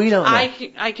know.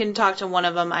 I can talk to one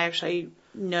of them. I actually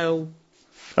know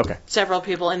several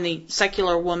people in the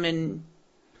secular woman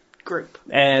group.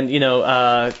 And,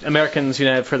 Americans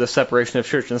United for the Separation of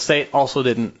Church and State also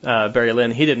didn't, Barry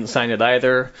Lynn, he didn't sign it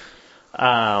either.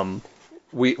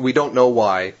 We don't know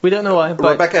why. We don't know why.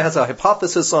 But Rebecca has a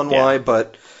hypothesis on why,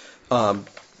 but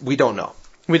we don't know.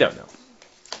 We don't know.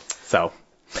 So...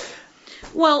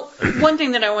 Well, one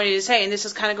thing that I wanted to say, and this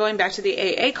is kind of going back to the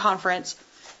AA conference,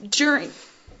 during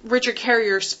Richard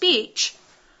Carrier's speech,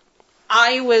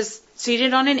 I was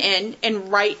seated on an end,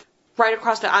 and right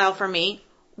across the aisle from me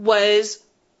was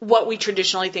what we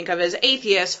traditionally think of as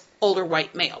atheist, older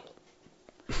white male.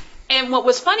 And what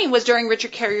was funny was during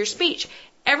Richard Carrier's speech,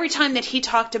 every time that he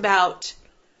talked about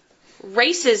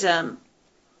racism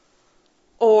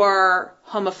or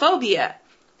homophobia,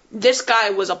 this guy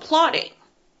was applauding.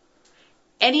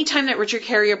 Anytime that Richard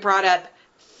Carrier brought up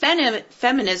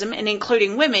feminism, and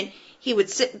including women, he would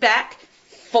sit back,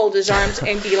 fold his arms,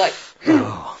 and be like,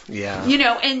 oh, yeah.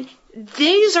 And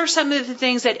these are some of the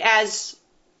things that as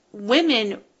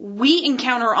women, we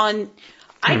encounter on,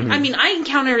 I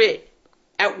encounter it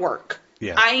at work.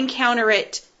 Yeah. I encounter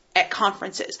it at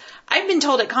conferences. I've been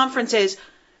told at conferences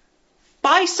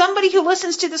by somebody who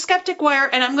listens to the Skeptic Wire,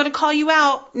 and I'm going to call you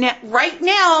out right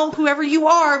now, whoever you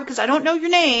are, because I don't know your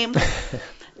name,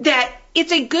 that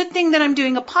it's a good thing that I'm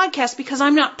doing a podcast because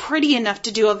I'm not pretty enough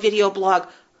to do a video blog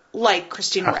like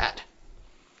Christina Rad.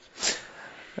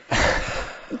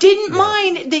 Didn't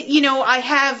mind that, I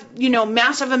have,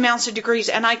 massive amounts of degrees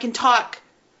and I can talk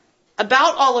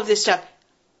about all of this stuff.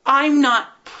 I'm not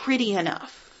pretty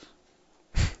enough.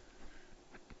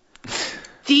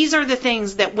 These are the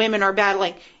things that women are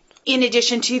battling, in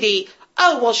addition to the,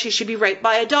 she should be raped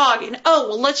by a dog, and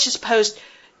let's just post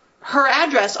her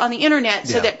address on the internet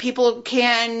so that people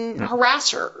can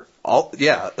harass her.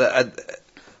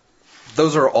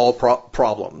 Those are all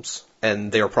problems,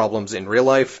 and they are problems in real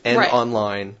life and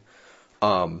online,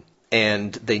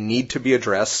 and they need to be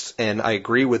addressed. And I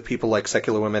agree with people like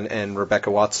Secular Women and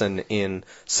Rebecca Watson in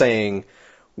saying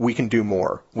we can do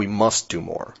more. We must do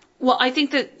more. Well, I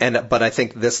think that... But I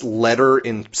think this letter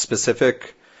in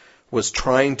specific was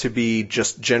trying to be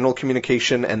just general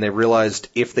communication, and they realized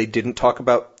if they didn't talk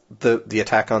about the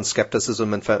attack on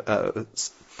skepticism and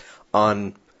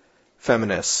on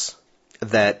feminists,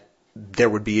 that there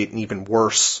would be an even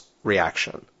worse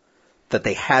reaction, that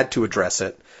they had to address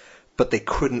it, but they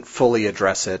couldn't fully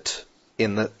address it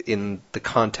in the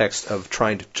context of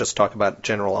trying to just talk about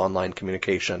general online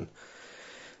communication.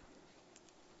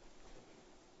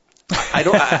 I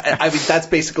mean, that's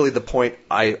basically the point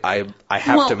I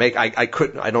have to make. I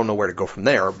don't know where to go from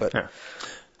there, but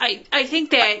I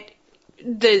think that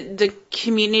the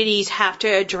communities have to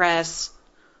address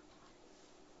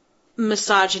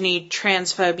misogyny,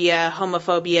 transphobia,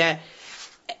 homophobia.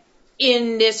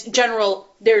 In this general,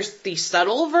 there's the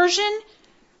subtle version,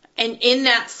 and in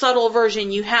that subtle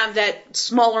version, you have that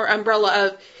smaller umbrella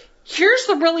of, here's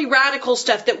the really radical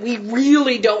stuff that we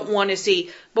really don't want to see,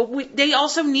 but they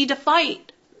also need to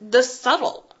fight the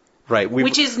subtle, right?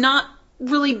 Which is not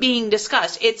really being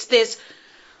discussed. It's this,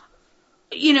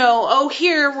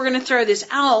 here, we're going to throw this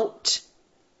out,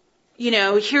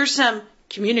 here's some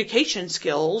communication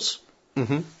skills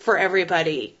for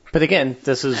everybody. But again,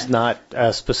 this is not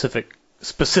a specific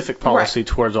policy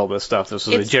towards all this stuff. This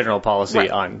is a general policy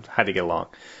on how to get along.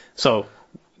 So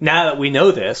now that we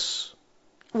know this,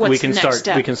 we can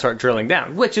start drilling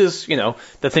down, which is,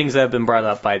 the things that have been brought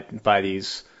up by the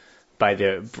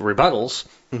rebuttals.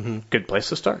 Good place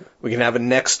to start. We can have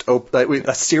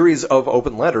a series of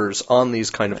open letters on these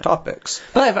kind of topics.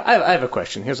 But I have a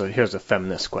question. Here's a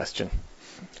feminist question.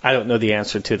 I don't know the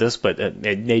answer to this, but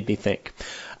it made me think.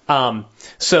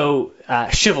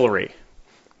 Chivalry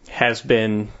has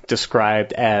been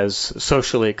described as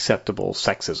socially acceptable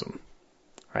sexism,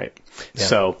 right? Yeah.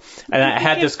 So, and I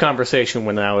had this conversation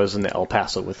when I was in El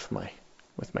Paso with my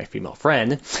female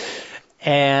friend,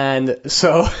 and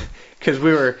so because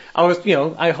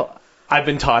I've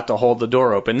been taught to hold the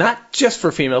door open, not just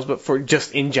for females, but for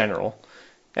just in general.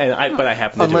 But I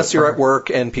happen to unless you're at work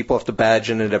and people have to badge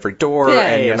in at every door,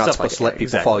 and you're not supposed to let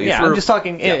people follow you through. I'm just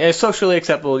talking as socially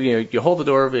acceptable. You hold the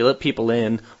door, you let people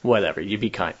in, whatever. You be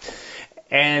kind.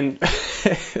 And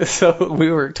so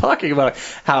we were talking about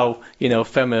how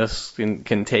feminists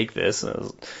can take this,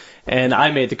 and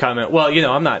I made the comment. Well,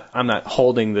 I'm not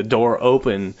holding the door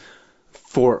open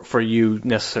for you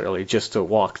necessarily just to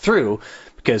walk through,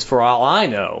 because for all I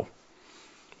know,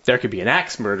 there could be an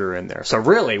axe murderer in there. So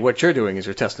really, what you're doing is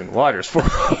you're testing waters for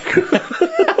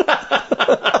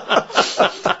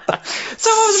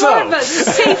more about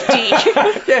safety.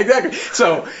 Yeah, exactly.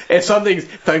 So if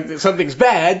something's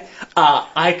bad,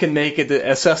 I can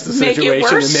assess the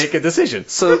situation and make a decision.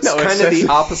 So it's kind of the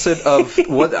opposite of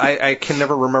what I can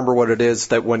never remember what it is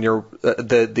that when you're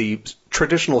the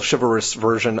traditional chivalrous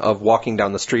version of walking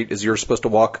down the street is you're supposed to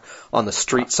walk on the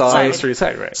street side. On the street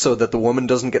side, right. So that the woman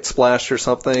doesn't get splashed or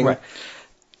something. Right.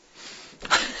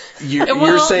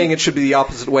 You're saying it should be the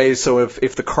opposite way, so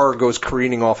if the car goes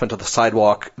careening off into the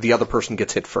sidewalk, the other person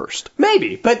gets hit first.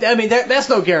 Maybe, but I mean, that's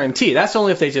no guarantee. That's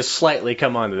only if they just slightly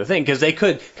come onto the thing, because they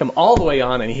could come all the way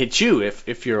on and hit you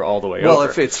if you're all the way over. Well,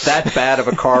 if it's that bad of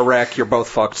a car wreck, you're both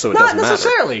fucked, so it doesn't matter. Not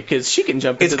necessarily, because she can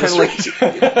jump into the street.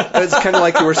 It's kind of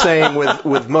like you were saying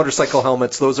with motorcycle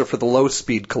helmets, those are for the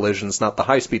low-speed collisions, not the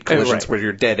high-speed collisions where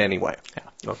you're dead anyway.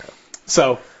 Yeah. Okay.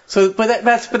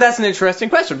 But that's an interesting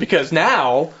question, because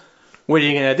now, what are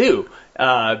you going to do?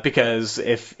 Because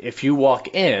if you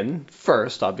walk in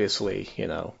first, obviously,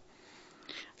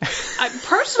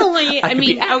 Personally, I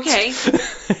mean, okay.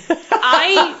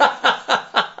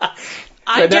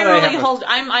 I generally hold.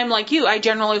 I'm like you. I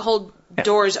generally hold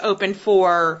doors open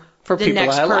for the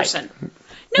next person. Like.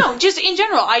 No, just in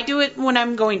general. I do it when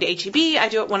I'm going to H-E-B. I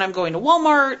do it when I'm going to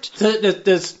Walmart. So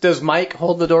does Mike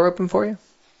hold the door open for you?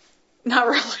 Not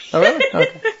really. Oh, really?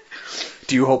 Okay.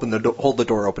 Do you hold the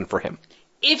door open for him?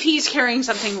 If he's carrying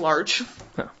something large.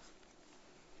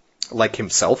 Like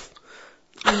himself?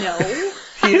 No.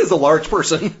 He is a large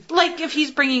person. Like if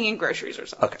he's bringing in groceries or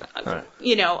something. Okay. All right.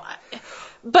 You know,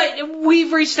 but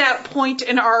we've reached that point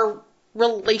in our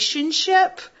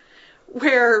relationship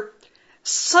where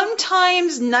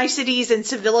sometimes niceties and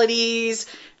civilities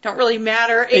don't really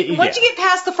matter. Once you get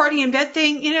past the farting in bed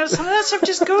thing, you know, some of that stuff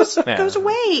just goes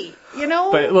away, you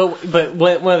know? But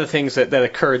one of the things that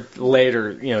occurred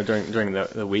later, you know, during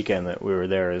the weekend that we were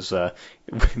there is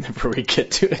whenever we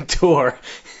get to a door,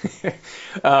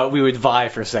 we would vie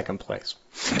for second place.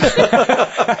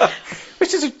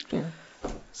 Which is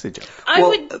it's a joke.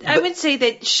 I would say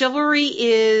that chivalry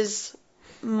is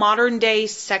modern day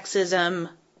sexism,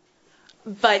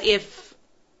 but if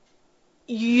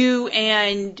you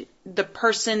and the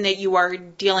person that you are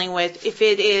dealing with, if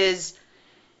it is,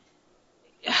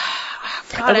 God,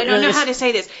 I don't know how to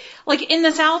say this. Like in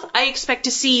the South, I expect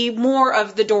to see more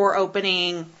of the door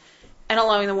opening and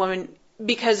allowing the woman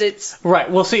because it's right.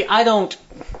 Well, see,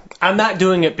 I'm not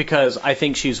doing it because I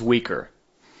think she's weaker.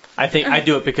 I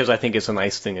do it because I think it's a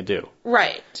nice thing to do.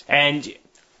 Right. And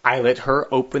I let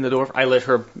her open the door. I let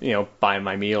her, you know, buy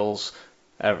my meals.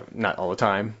 Not all the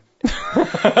time.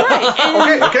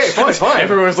 Right. Okay, fine.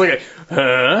 Everyone's looking,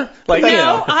 huh? Like,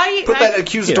 put that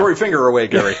accusatory finger away,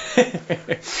 Gary.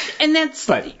 And that's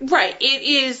right. It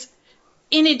is.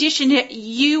 In addition to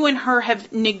you and her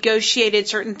have negotiated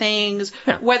certain things,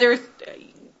 whether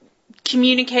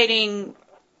communicating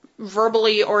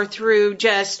verbally or through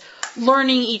just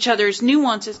learning each other's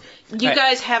nuances, you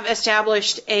guys have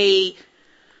established a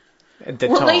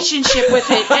relationship with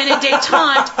it and a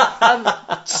detente of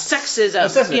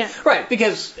sexism. Yeah. Right,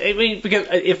 because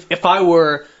if I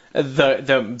were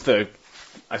the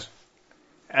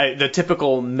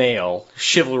typical male,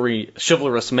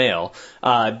 chivalrous male,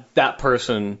 that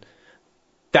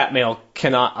male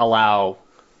cannot allow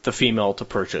the female to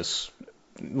purchase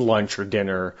lunch or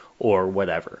dinner or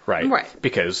whatever, right? Right.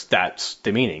 Because that's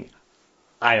demeaning.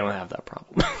 I don't have that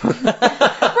problem.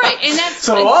 Right, and that's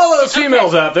so all those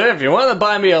females out there, if you want to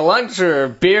buy me a lunch or a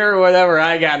beer or whatever,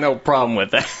 I got no problem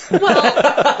with that.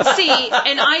 Well, see,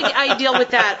 and I deal with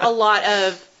that a lot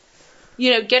of,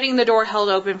 you know, getting the door held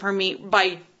open for me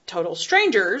by total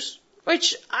strangers,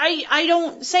 which I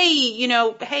don't say, you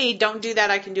know, hey, don't do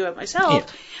that, I can do it myself. Yeah.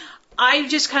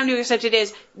 I've just come to accept it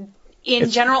as,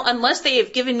 in general, unless they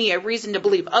have given me a reason to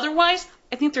believe otherwise,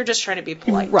 I think they're just trying to be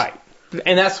polite. Right.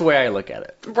 And that's the way I look at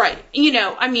it. Right. You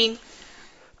know, I mean...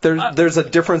 There's a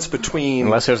difference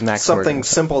between something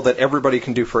simple that everybody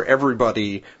can do for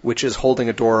everybody, which is holding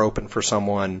a door open for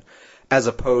someone, as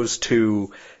opposed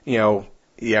to, you know,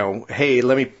 hey,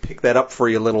 let me pick that up for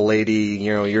you, little lady,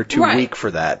 you know, you're too weak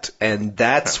for that. And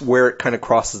that's where it kind of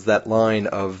crosses that line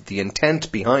of the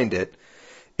intent behind it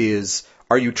is,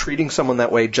 are you treating someone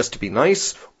that way just to be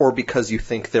nice, or because you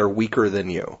think they're weaker than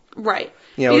you? Right.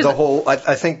 You know, the whole,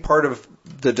 I think part of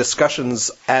the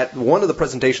discussions at one of the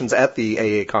presentations at the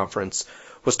AA conference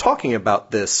was talking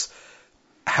about this,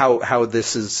 how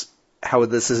this is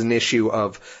an issue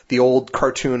of the old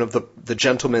cartoon of the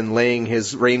gentleman laying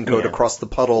his raincoat across the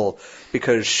puddle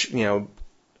because, you know,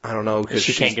 I don't know. Because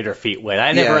she can't get her feet wet.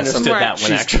 I never understood that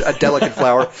one, actually. She's a delicate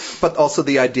flower. But also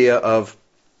the idea of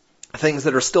things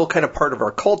that are still kind of part of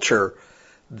our culture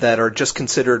that are just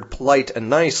considered polite and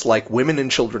nice, like women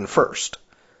and children first.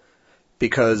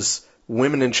 Because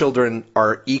women and children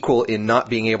are equal in not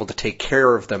being able to take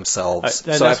care of themselves,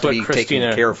 so have to be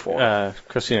taken care for.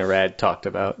 Christina Rad talked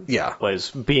about. Yeah. Was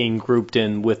being grouped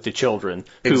in with the children.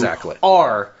 Who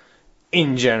are,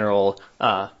 in general,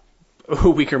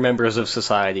 weaker members of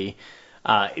society.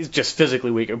 Just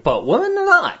physically weaker. But women are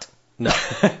not. No.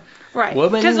 Right.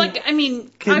 Because, like, I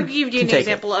mean, I'll give you an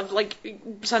example of, like,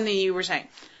 something you were saying.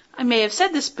 I may have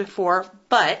said this before,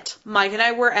 but Mike and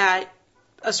I were at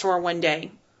a store one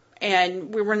day,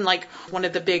 and we were in, like, one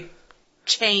of the big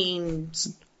chain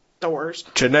stores.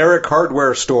 Generic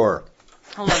hardware store.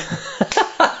 Hold on.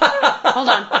 Hold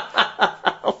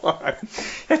on. You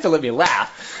have to let me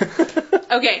laugh.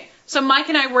 Okay, so Mike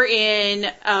and I were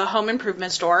in a home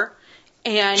improvement store.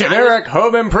 And generic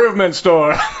home improvement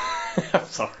store. I'm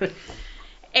sorry.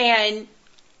 And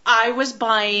I was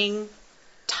buying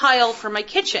tile for my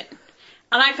kitchen.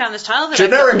 And I found this tile that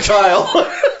generic tile.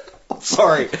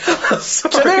 Sorry.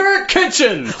 Generic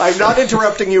kitchen. I'm not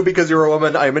interrupting you because you're a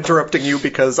woman. I'm interrupting you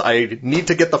because I need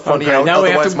to get the funny out. Now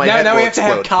otherwise my head will we have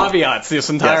explode. To have caveats this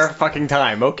entire fucking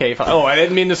time. Okay. Oh, I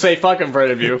didn't mean to say fuck in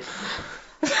front of you.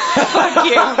 Fuck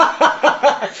you.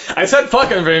 I said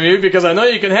fuck in front of you because I know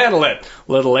you can handle it,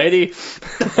 little lady.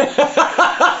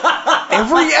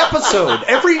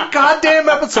 Every goddamn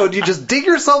episode, you just dig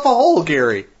yourself a hole,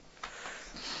 Gary.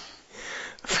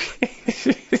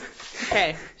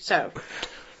 Okay, so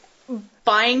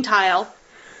buying tile,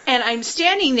 and I'm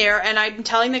standing there, and I'm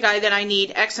telling the guy that I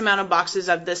need X amount of boxes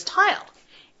of this tile.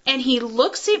 And he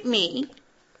looks at me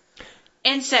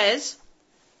and says,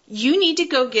 you need to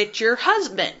go get your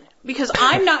husband, because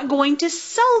I'm not going to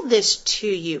sell this to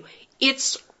you.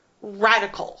 It's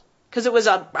radical, because it was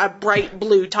a bright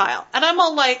blue tile. And I'm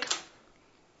all like...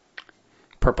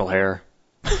 Purple hair.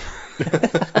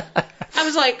 I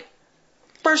was like,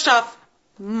 first off,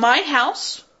 my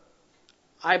house,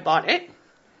 I bought it.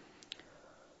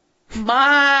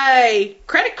 My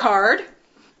credit card.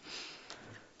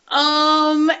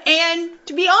 And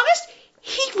to be honest,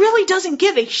 he really doesn't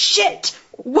give a shit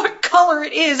what color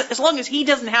it is as long as he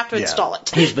doesn't have to install it.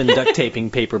 He's been duct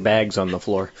taping paper bags on the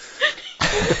floor.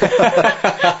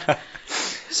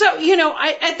 So,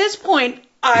 at this point,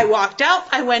 I walked out,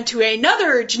 I went to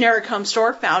another generic home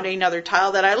store, found another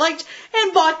tile that I liked,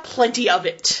 and bought plenty of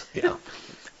it. Yeah.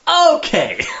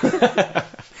 Okay.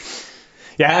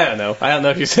 Yeah, I don't know. I don't know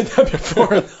if you said that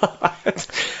before or not.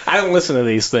 I don't listen to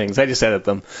these things. I just edit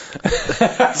them.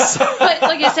 But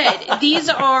like I said, these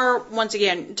are, once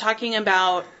again, talking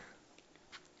about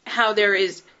how there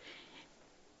is...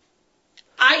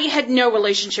 I had no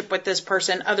relationship with this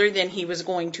person other than he was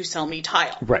going to sell me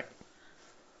tile. Right.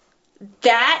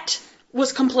 That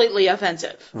was completely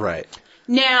offensive. Right.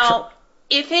 Now,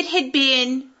 if it had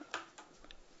been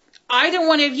either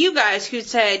one of you guys who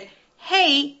said,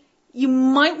 hey, you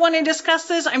might want to discuss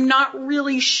this. I'm not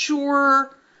really sure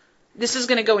this is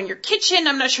going to go in your kitchen.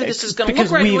 I'm not sure this is going to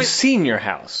look right. Because we've seen your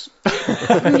house.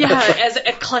 Yeah, as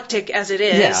eclectic as it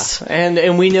is. Yeah,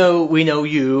 and we know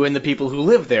you and the people who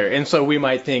live there, and so we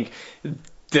might think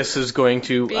this is going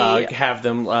to have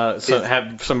them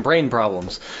have some brain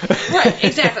problems. Right,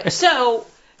 exactly. So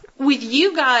with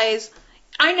you guys,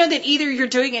 I know that either you're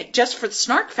doing it just for the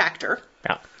snark factor.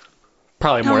 Yeah,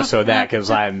 probably more so that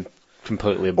because I'm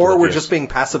completely oblivious. Or we're just being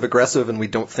passive aggressive and we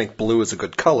don't think blue is a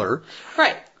good color.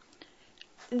 Right.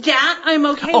 That I'm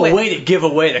okay with. Oh, way to give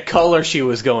away the color she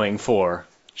was going for.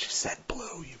 She said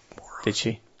blue, you moron. Did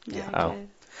she? Yeah, Oh.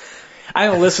 I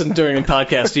don't listen during a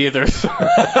podcast either.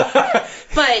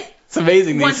 But it's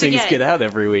amazing these things again, get out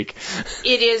every week.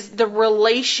 It is the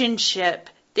relationship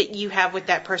that you have with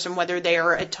that person, whether they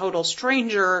are a total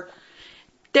stranger.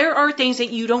 There are things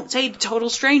that you don't say to total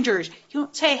strangers. You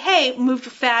don't say, hey, move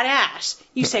your fat ass.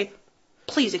 You say,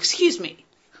 please, excuse me.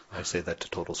 I say that to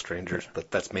total strangers,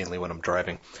 but that's mainly when I'm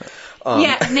driving.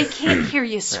 Yeah, and they can't hear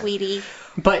you, sweetie.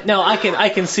 But no, I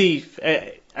can see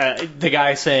the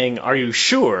guy saying, are you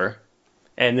sure?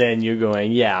 And then you're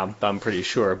going, yeah, I'm pretty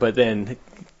sure. But then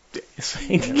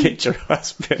saying to get your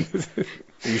husband.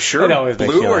 Are you sure?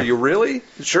 Blue, are you really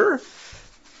sure?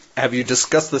 Have you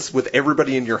discussed this with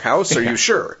everybody in your house? Are you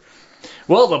sure?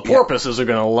 Well, the porpoises are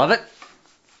going to love it.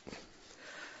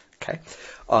 Okay.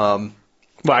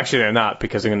 Well, actually, they're not,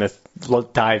 because they're going to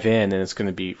dive in, and it's going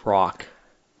to be rock.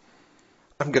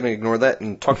 I'm going to ignore that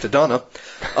and talk to Donna.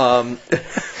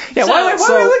 Yeah, why am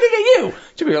I looking at you?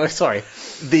 Should be like, sorry.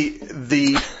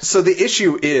 So the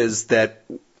issue is that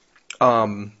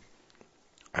I'm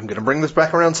going to bring this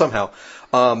back around somehow.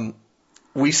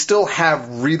 We still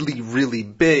have really, really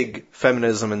big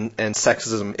feminism and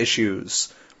sexism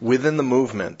issues within the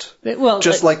movement. Well,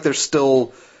 just like there's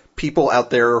still people out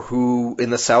there who in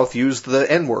the South use the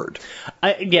N-word.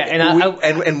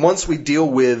 And once we deal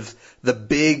with the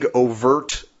big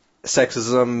overt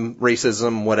sexism,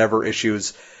 racism, whatever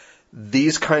issues,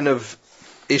 these kind of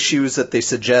issues that they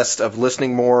suggest of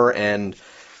listening more and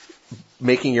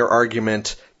making your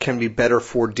argument can be better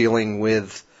for dealing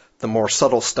with the more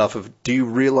subtle stuff of, do you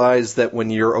realize that when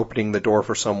you're opening the door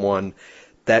for someone,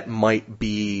 that might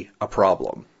be a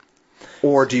problem?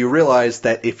 Or do you realize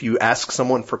that if you ask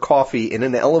someone for coffee in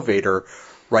an elevator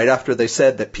right after they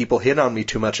said that people hit on me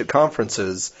too much at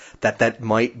conferences, that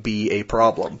might be a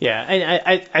problem? Yeah,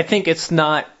 and I think it's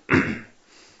not...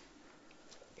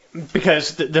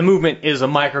 because the movement is a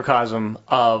microcosm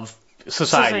of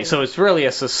society. So it's really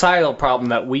a societal problem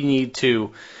that we need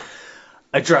to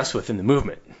address within the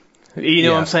movement. You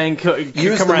know what I'm saying?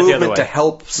 Use the movement to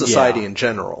help society in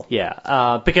general.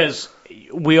 Yeah, because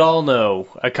we all know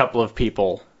a couple of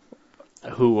people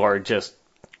who are just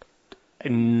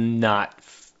not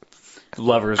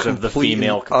lovers of the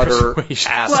female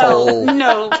persuasion. Asshole,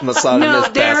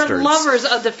 misogynist they're bastards. Lovers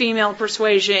of the female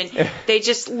persuasion. They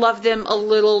just love them a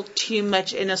little too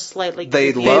much in a slightly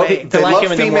They creepy love way. They like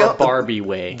him in a more female Barbie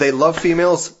way. They love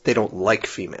females. They don't like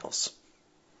females.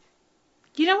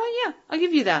 You know what? Yeah, I'll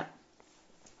give you that.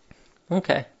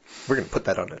 Okay. We're going to put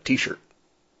that on a T-shirt.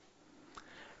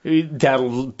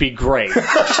 That'll be great.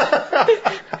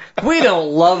 We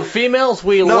don't love females.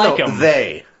 We like them.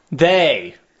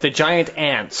 They. the giant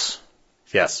ants.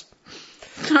 Yes.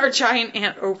 Our giant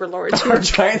ant overlords. Our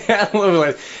giant ant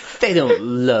overlords. They don't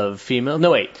love female.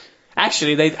 No, wait.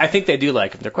 Actually, I think they do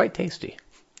like them. They're quite tasty.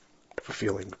 I have a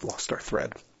feeling we've lost our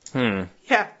thread.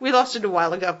 Yeah, we lost it a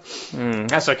while ago.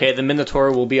 That's okay. The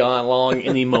Minotaur will be along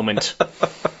any moment.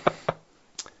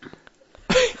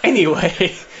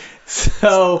 Anyway,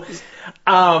 so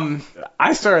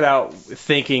I started out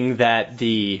thinking that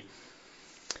the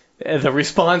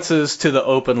responses to the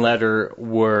open letter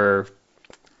were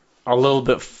a little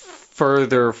bit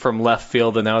further from left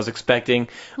field than I was expecting.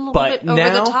 A little but bit over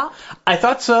now, the top? I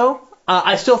thought so.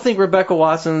 I still think Rebecca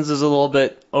Watson's is a little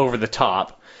bit over the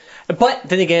top. But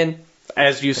then again,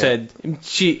 as you said,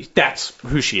 that's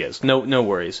who she is. No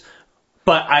worries.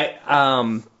 But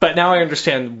but now I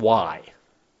understand why.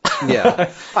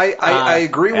 Yeah, I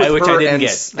agree with which her I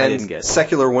didn't get.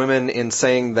 secular women in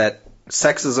saying that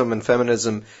sexism and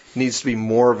feminism needs to be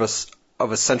more of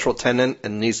a central tenet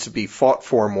and needs to be fought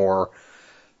for more.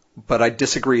 But I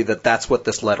disagree that that's what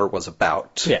this letter was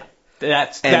about. Yeah,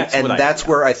 that's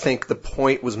where I think the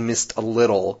point was missed a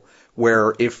little.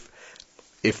 Where if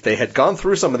they had gone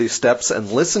through some of these steps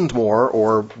and listened more,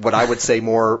 or what I would say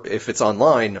more if it's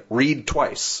online, read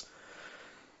twice.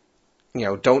 You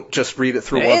know, don't just read it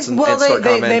through once and start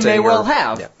commenting. They may well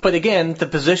have. Yeah. But again, the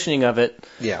positioning of it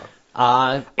is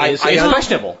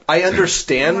questionable. I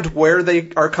understand where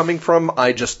they are coming from.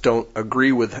 I just don't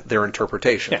agree with their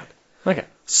interpretation. Yeah. Okay.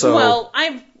 So, well, I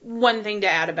have one thing to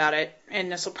add about it, and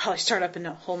this will probably start up in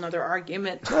a whole nother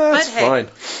argument. That's fine.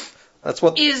 That's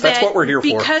what we're here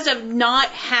for. Because of not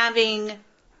having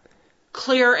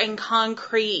clear and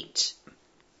concrete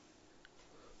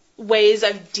ways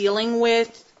of dealing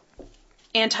with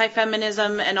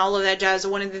anti-feminism and all of that jazz,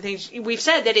 one of the things we've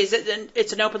said that is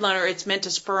it's an open letter, it's meant to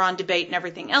spur on debate and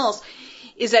everything else,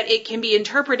 is that it can be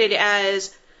interpreted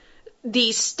as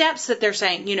the steps that they're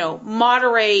saying,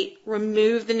 moderate,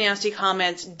 remove the nasty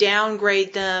comments,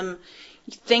 downgrade them,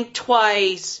 think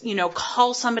twice,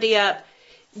 call somebody up.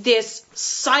 This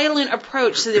silent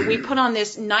approach so that we put on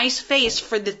this nice face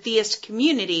for the theist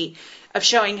community of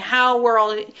showing how we're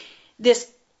all... This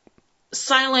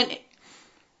silent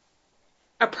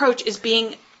approach is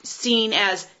being seen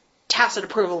as tacit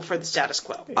approval for the status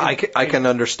quo. I can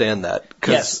understand that.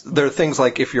 Because there are things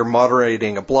like if you're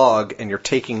moderating a blog and you're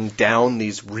taking down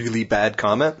these really bad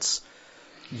comments,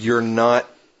 you're not...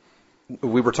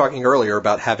 We were talking earlier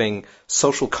about having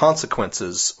social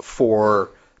consequences for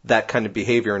that kind of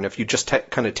behavior, and if you just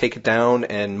kind of take it down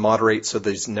and moderate so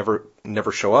these never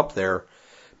show up there,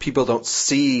 people don't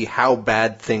see how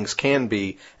bad things can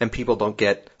be, and people don't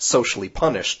get socially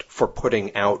punished for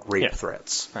putting out rape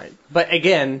threats. Right. But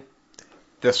again,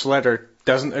 this letter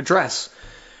doesn't address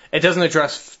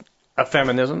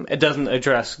feminism. It doesn't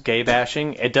address gay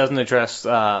bashing. It doesn't address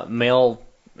male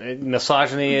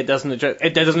misogyny. It doesn't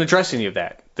address any of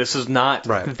that. This is not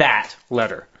that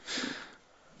letter.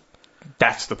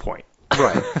 That's the point.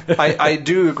 Right. I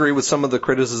do agree with some of the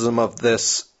criticism of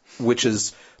this, which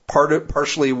is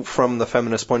partially from the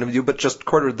feminist point of view, but just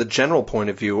the general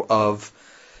point of view of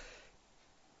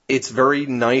it's very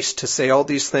nice to say all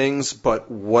these things, but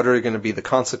what are going to be the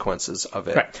consequences of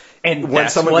it? Right. And when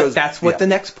that's what the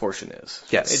next portion is.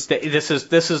 Yes. This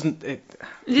is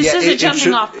a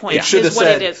jumping off point. It should have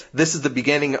said, this is the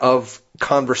beginning of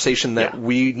conversation that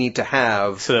we need to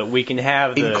have. So that we can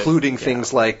have including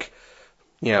things like,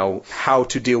 how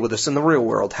to deal with this in the real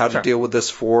world, how to deal with this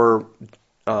for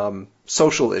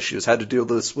social issues, how to deal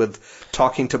with this with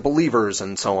talking to believers,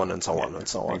 and so on and so on and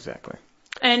so on. Exactly.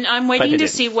 And I'm waiting to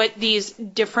see what these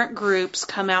different groups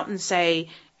come out and say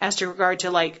as to regard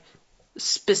to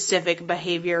specific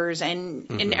behaviors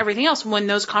and everything else when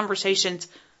those conversations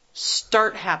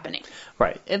start happening.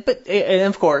 Right. And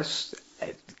of course,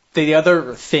 the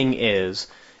other thing is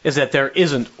that there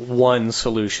isn't one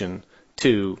solution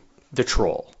to the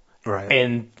troll. Right.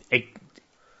 And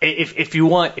if you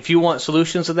want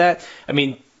solutions to that, I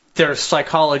mean, there's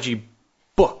psychology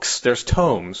books, there's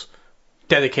tomes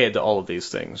dedicated to all of these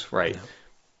things, right?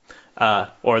 Yeah.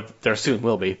 Or there soon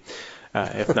will be,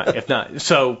 if not.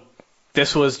 So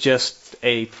this was just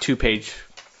a 4-page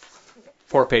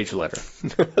letter.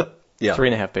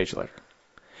 3.5-page letter.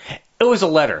 It was a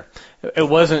letter. It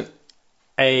wasn't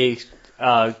a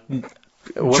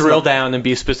drill down and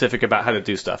be specific about how to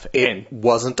do stuff. It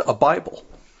wasn't a Bible.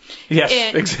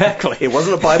 Yes, exactly. It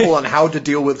wasn't a Bible on how to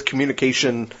deal with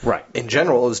communication in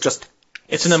general. It was just...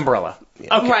 It's an umbrella.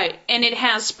 Okay. Right, and it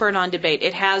has spurred on debate.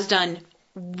 It has done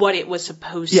what it was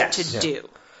supposed to do.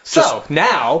 So,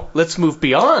 now, let's move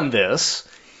beyond this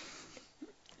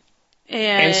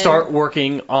and start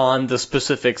working on the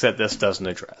specifics that this doesn't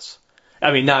address.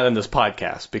 I mean, not in this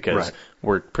podcast, because Right.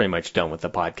 we're pretty much done with the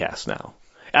podcast now.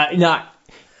 Not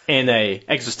in a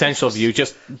existential view,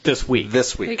 just this week.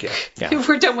 This week, yeah. Yeah.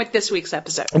 We're done with this week's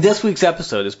episode. This week's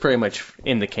episode is pretty much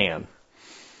in the can.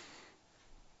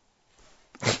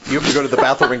 You have to go to the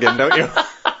bathroom again, don't you?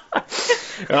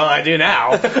 Well, I do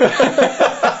now.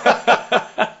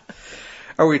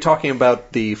 Are we talking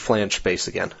about the flange space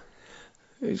again?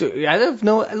 I don't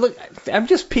know. Look, I'm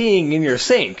just peeing in your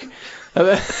sink. What?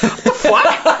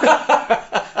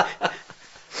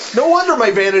 No wonder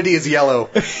my vanity is yellow.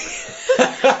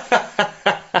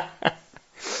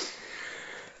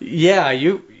 Yeah,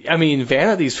 I mean,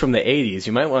 vanity's from the 80s.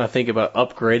 You might want to think about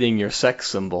upgrading your sex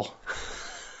symbol.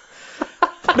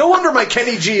 No wonder my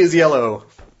Kenny G is yellow.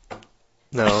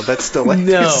 No, that's still like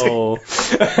No.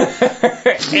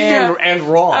 and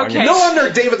wrong. Okay. No wonder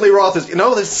David Lee Roth is.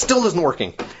 No, this still isn't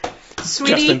working.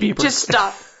 Sweetie, Justin Bieber. just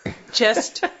stop.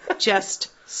 Just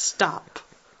stop.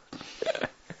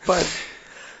 But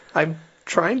I'm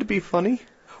trying to be funny.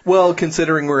 Well,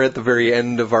 considering we're at the very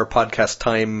end of our podcast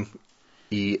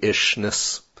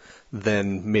time-ishness,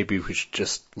 then maybe we should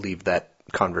just leave that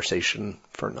conversation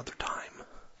for another time.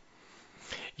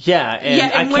 Yeah, and,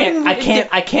 Yeah, and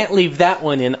I can't leave that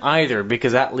one in either,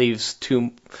 because that leaves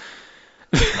too.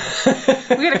 We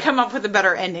gotta come up with a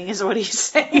better ending, is what he's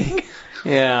saying.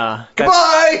 Yeah.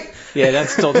 Goodbye! Yeah,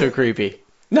 that's still too creepy.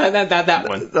 No, not that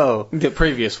one. Oh. The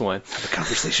previous one. Have a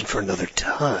conversation for another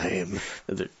time.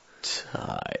 Another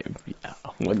time. Yeah,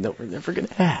 one that we're never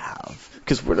gonna have,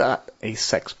 because we're not a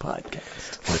sex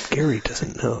podcast. What Gary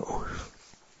doesn't know.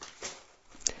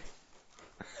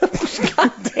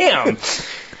 God damn.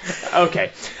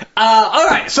 Okay. All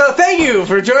right. So thank you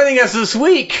for joining us this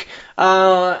week.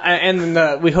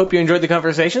 And we hope you enjoyed the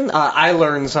conversation. I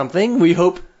learned something.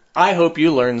 I hope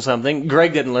you learned something.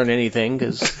 Greg didn't learn anything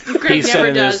because he's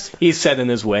set in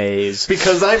his ways.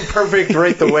 Because I'm perfect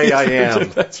right the way I am.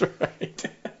 That's right.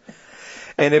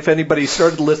 And if anybody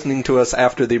started listening to us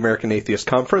after the American Atheist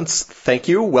Conference, thank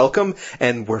you, welcome,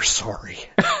 and we're sorry.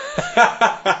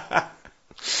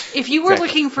 If you were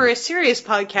looking for a serious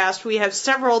podcast, we have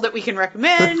several that we can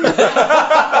recommend.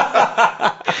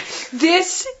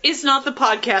 This is not the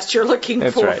podcast you're looking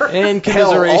That's for. right. And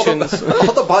Hell, commiserations.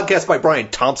 all the podcasts by Brian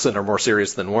Thompson are more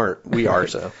serious than we are,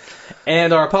 so.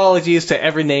 And our apologies to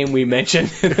every name we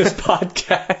mentioned in this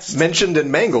podcast. Mentioned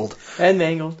and mangled. And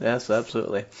mangled, yes,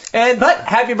 absolutely. But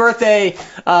happy birthday,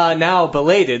 now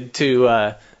belated,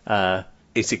 to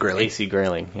AC Grayling. AC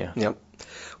Grayling. Yeah. Yep.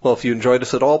 Well, if you enjoyed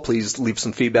us at all, please leave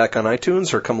some feedback on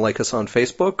iTunes or come like us on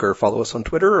Facebook or follow us on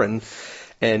Twitter and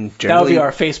generally. That'll be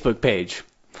our Facebook page.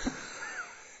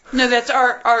 No, that's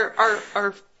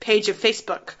our page of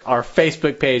Facebook. Our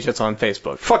Facebook page that's on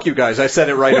Facebook. Fuck you guys, I said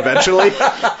it right eventually.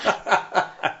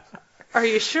 Are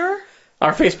you sure?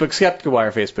 Our Facebook Skeptic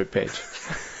Wire Facebook page.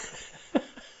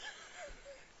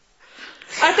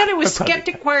 I thought it was Probably.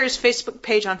 Skeptic Wire's Facebook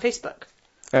page on Facebook.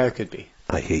 It could be.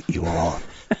 I hate you all.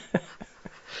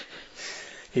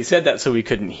 He said that so we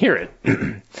couldn't hear it.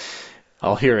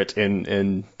 I'll hear it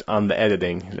in on the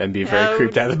editing and be very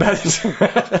creeped out about it.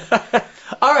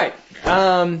 All right.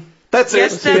 That's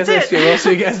Yes, it. that's it. We'll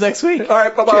see you guys next week. All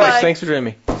right, bye-bye. Cheers. Thanks for joining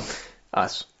me.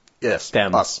 Us. Yes,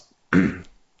 Them. us.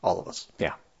 All of us.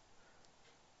 Yeah.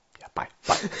 Yeah, bye.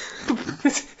 Bye.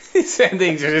 These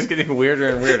endings are just getting weirder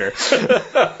and weirder.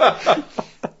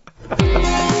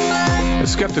 The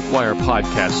Skeptic Wire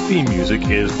podcast theme music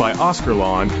is by Oscar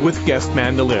Lawn with guest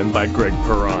mandolin by Greg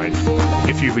Perrine.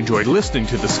 If you've enjoyed listening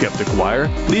to The Skeptic Wire,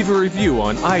 leave a review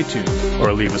on iTunes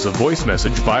or leave us a voice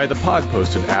message via the Pod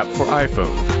Posted app for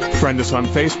iPhone. Friend us on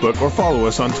Facebook or follow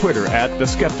us on Twitter at The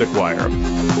Skeptic Wire.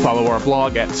 Follow our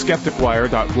blog at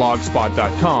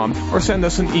skepticwire.blogspot.com or send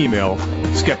us an email,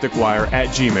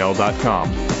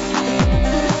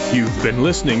 skepticwire@gmail.com. You've been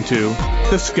listening to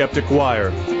The Skeptic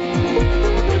Wire.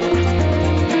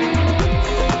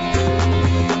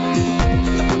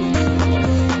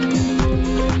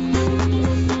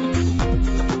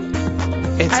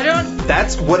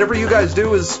 That's whatever you guys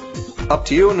do is up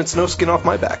to you, and it's no skin off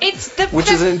my back. It's the which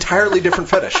is an entirely different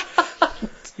fetish.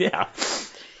 Yeah.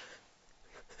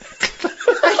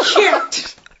 I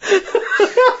can't.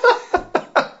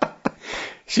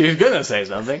 She was going to say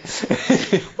something.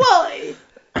 Well,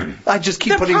 I just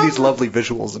keep The putting these problem- lovely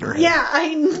visuals in her head.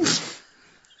 yeah,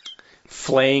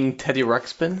 Flaying Teddy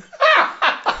Ruxpin?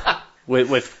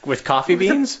 with coffee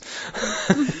beans?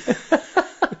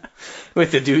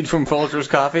 With the dude from Folger's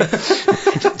Coffee?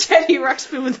 Teddy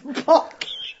Ruxpin with a ball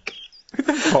gag.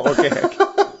 Ball gag.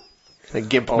 A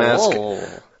gimp mask. Oh.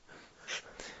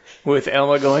 With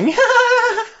Elma going, la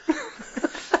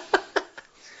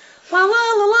la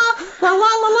la la, la la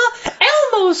la la, Elma!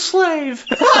 Elmo's slave.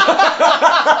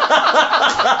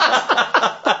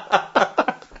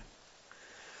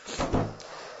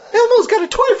 Elmo's got a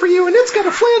toy for you, and it's got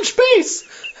a flanged base.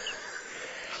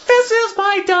 This is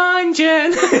my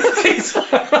dungeon.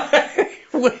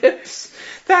 Whips.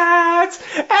 That's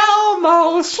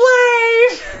Elmo's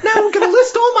slave. Now I'm going to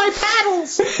list all my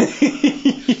paddles.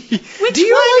 Which Do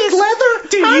you one like is leather?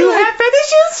 Do you have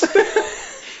fetishes?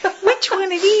 Which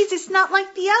one of these is not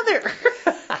like the other?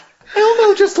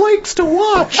 Elmo just likes to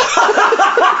watch.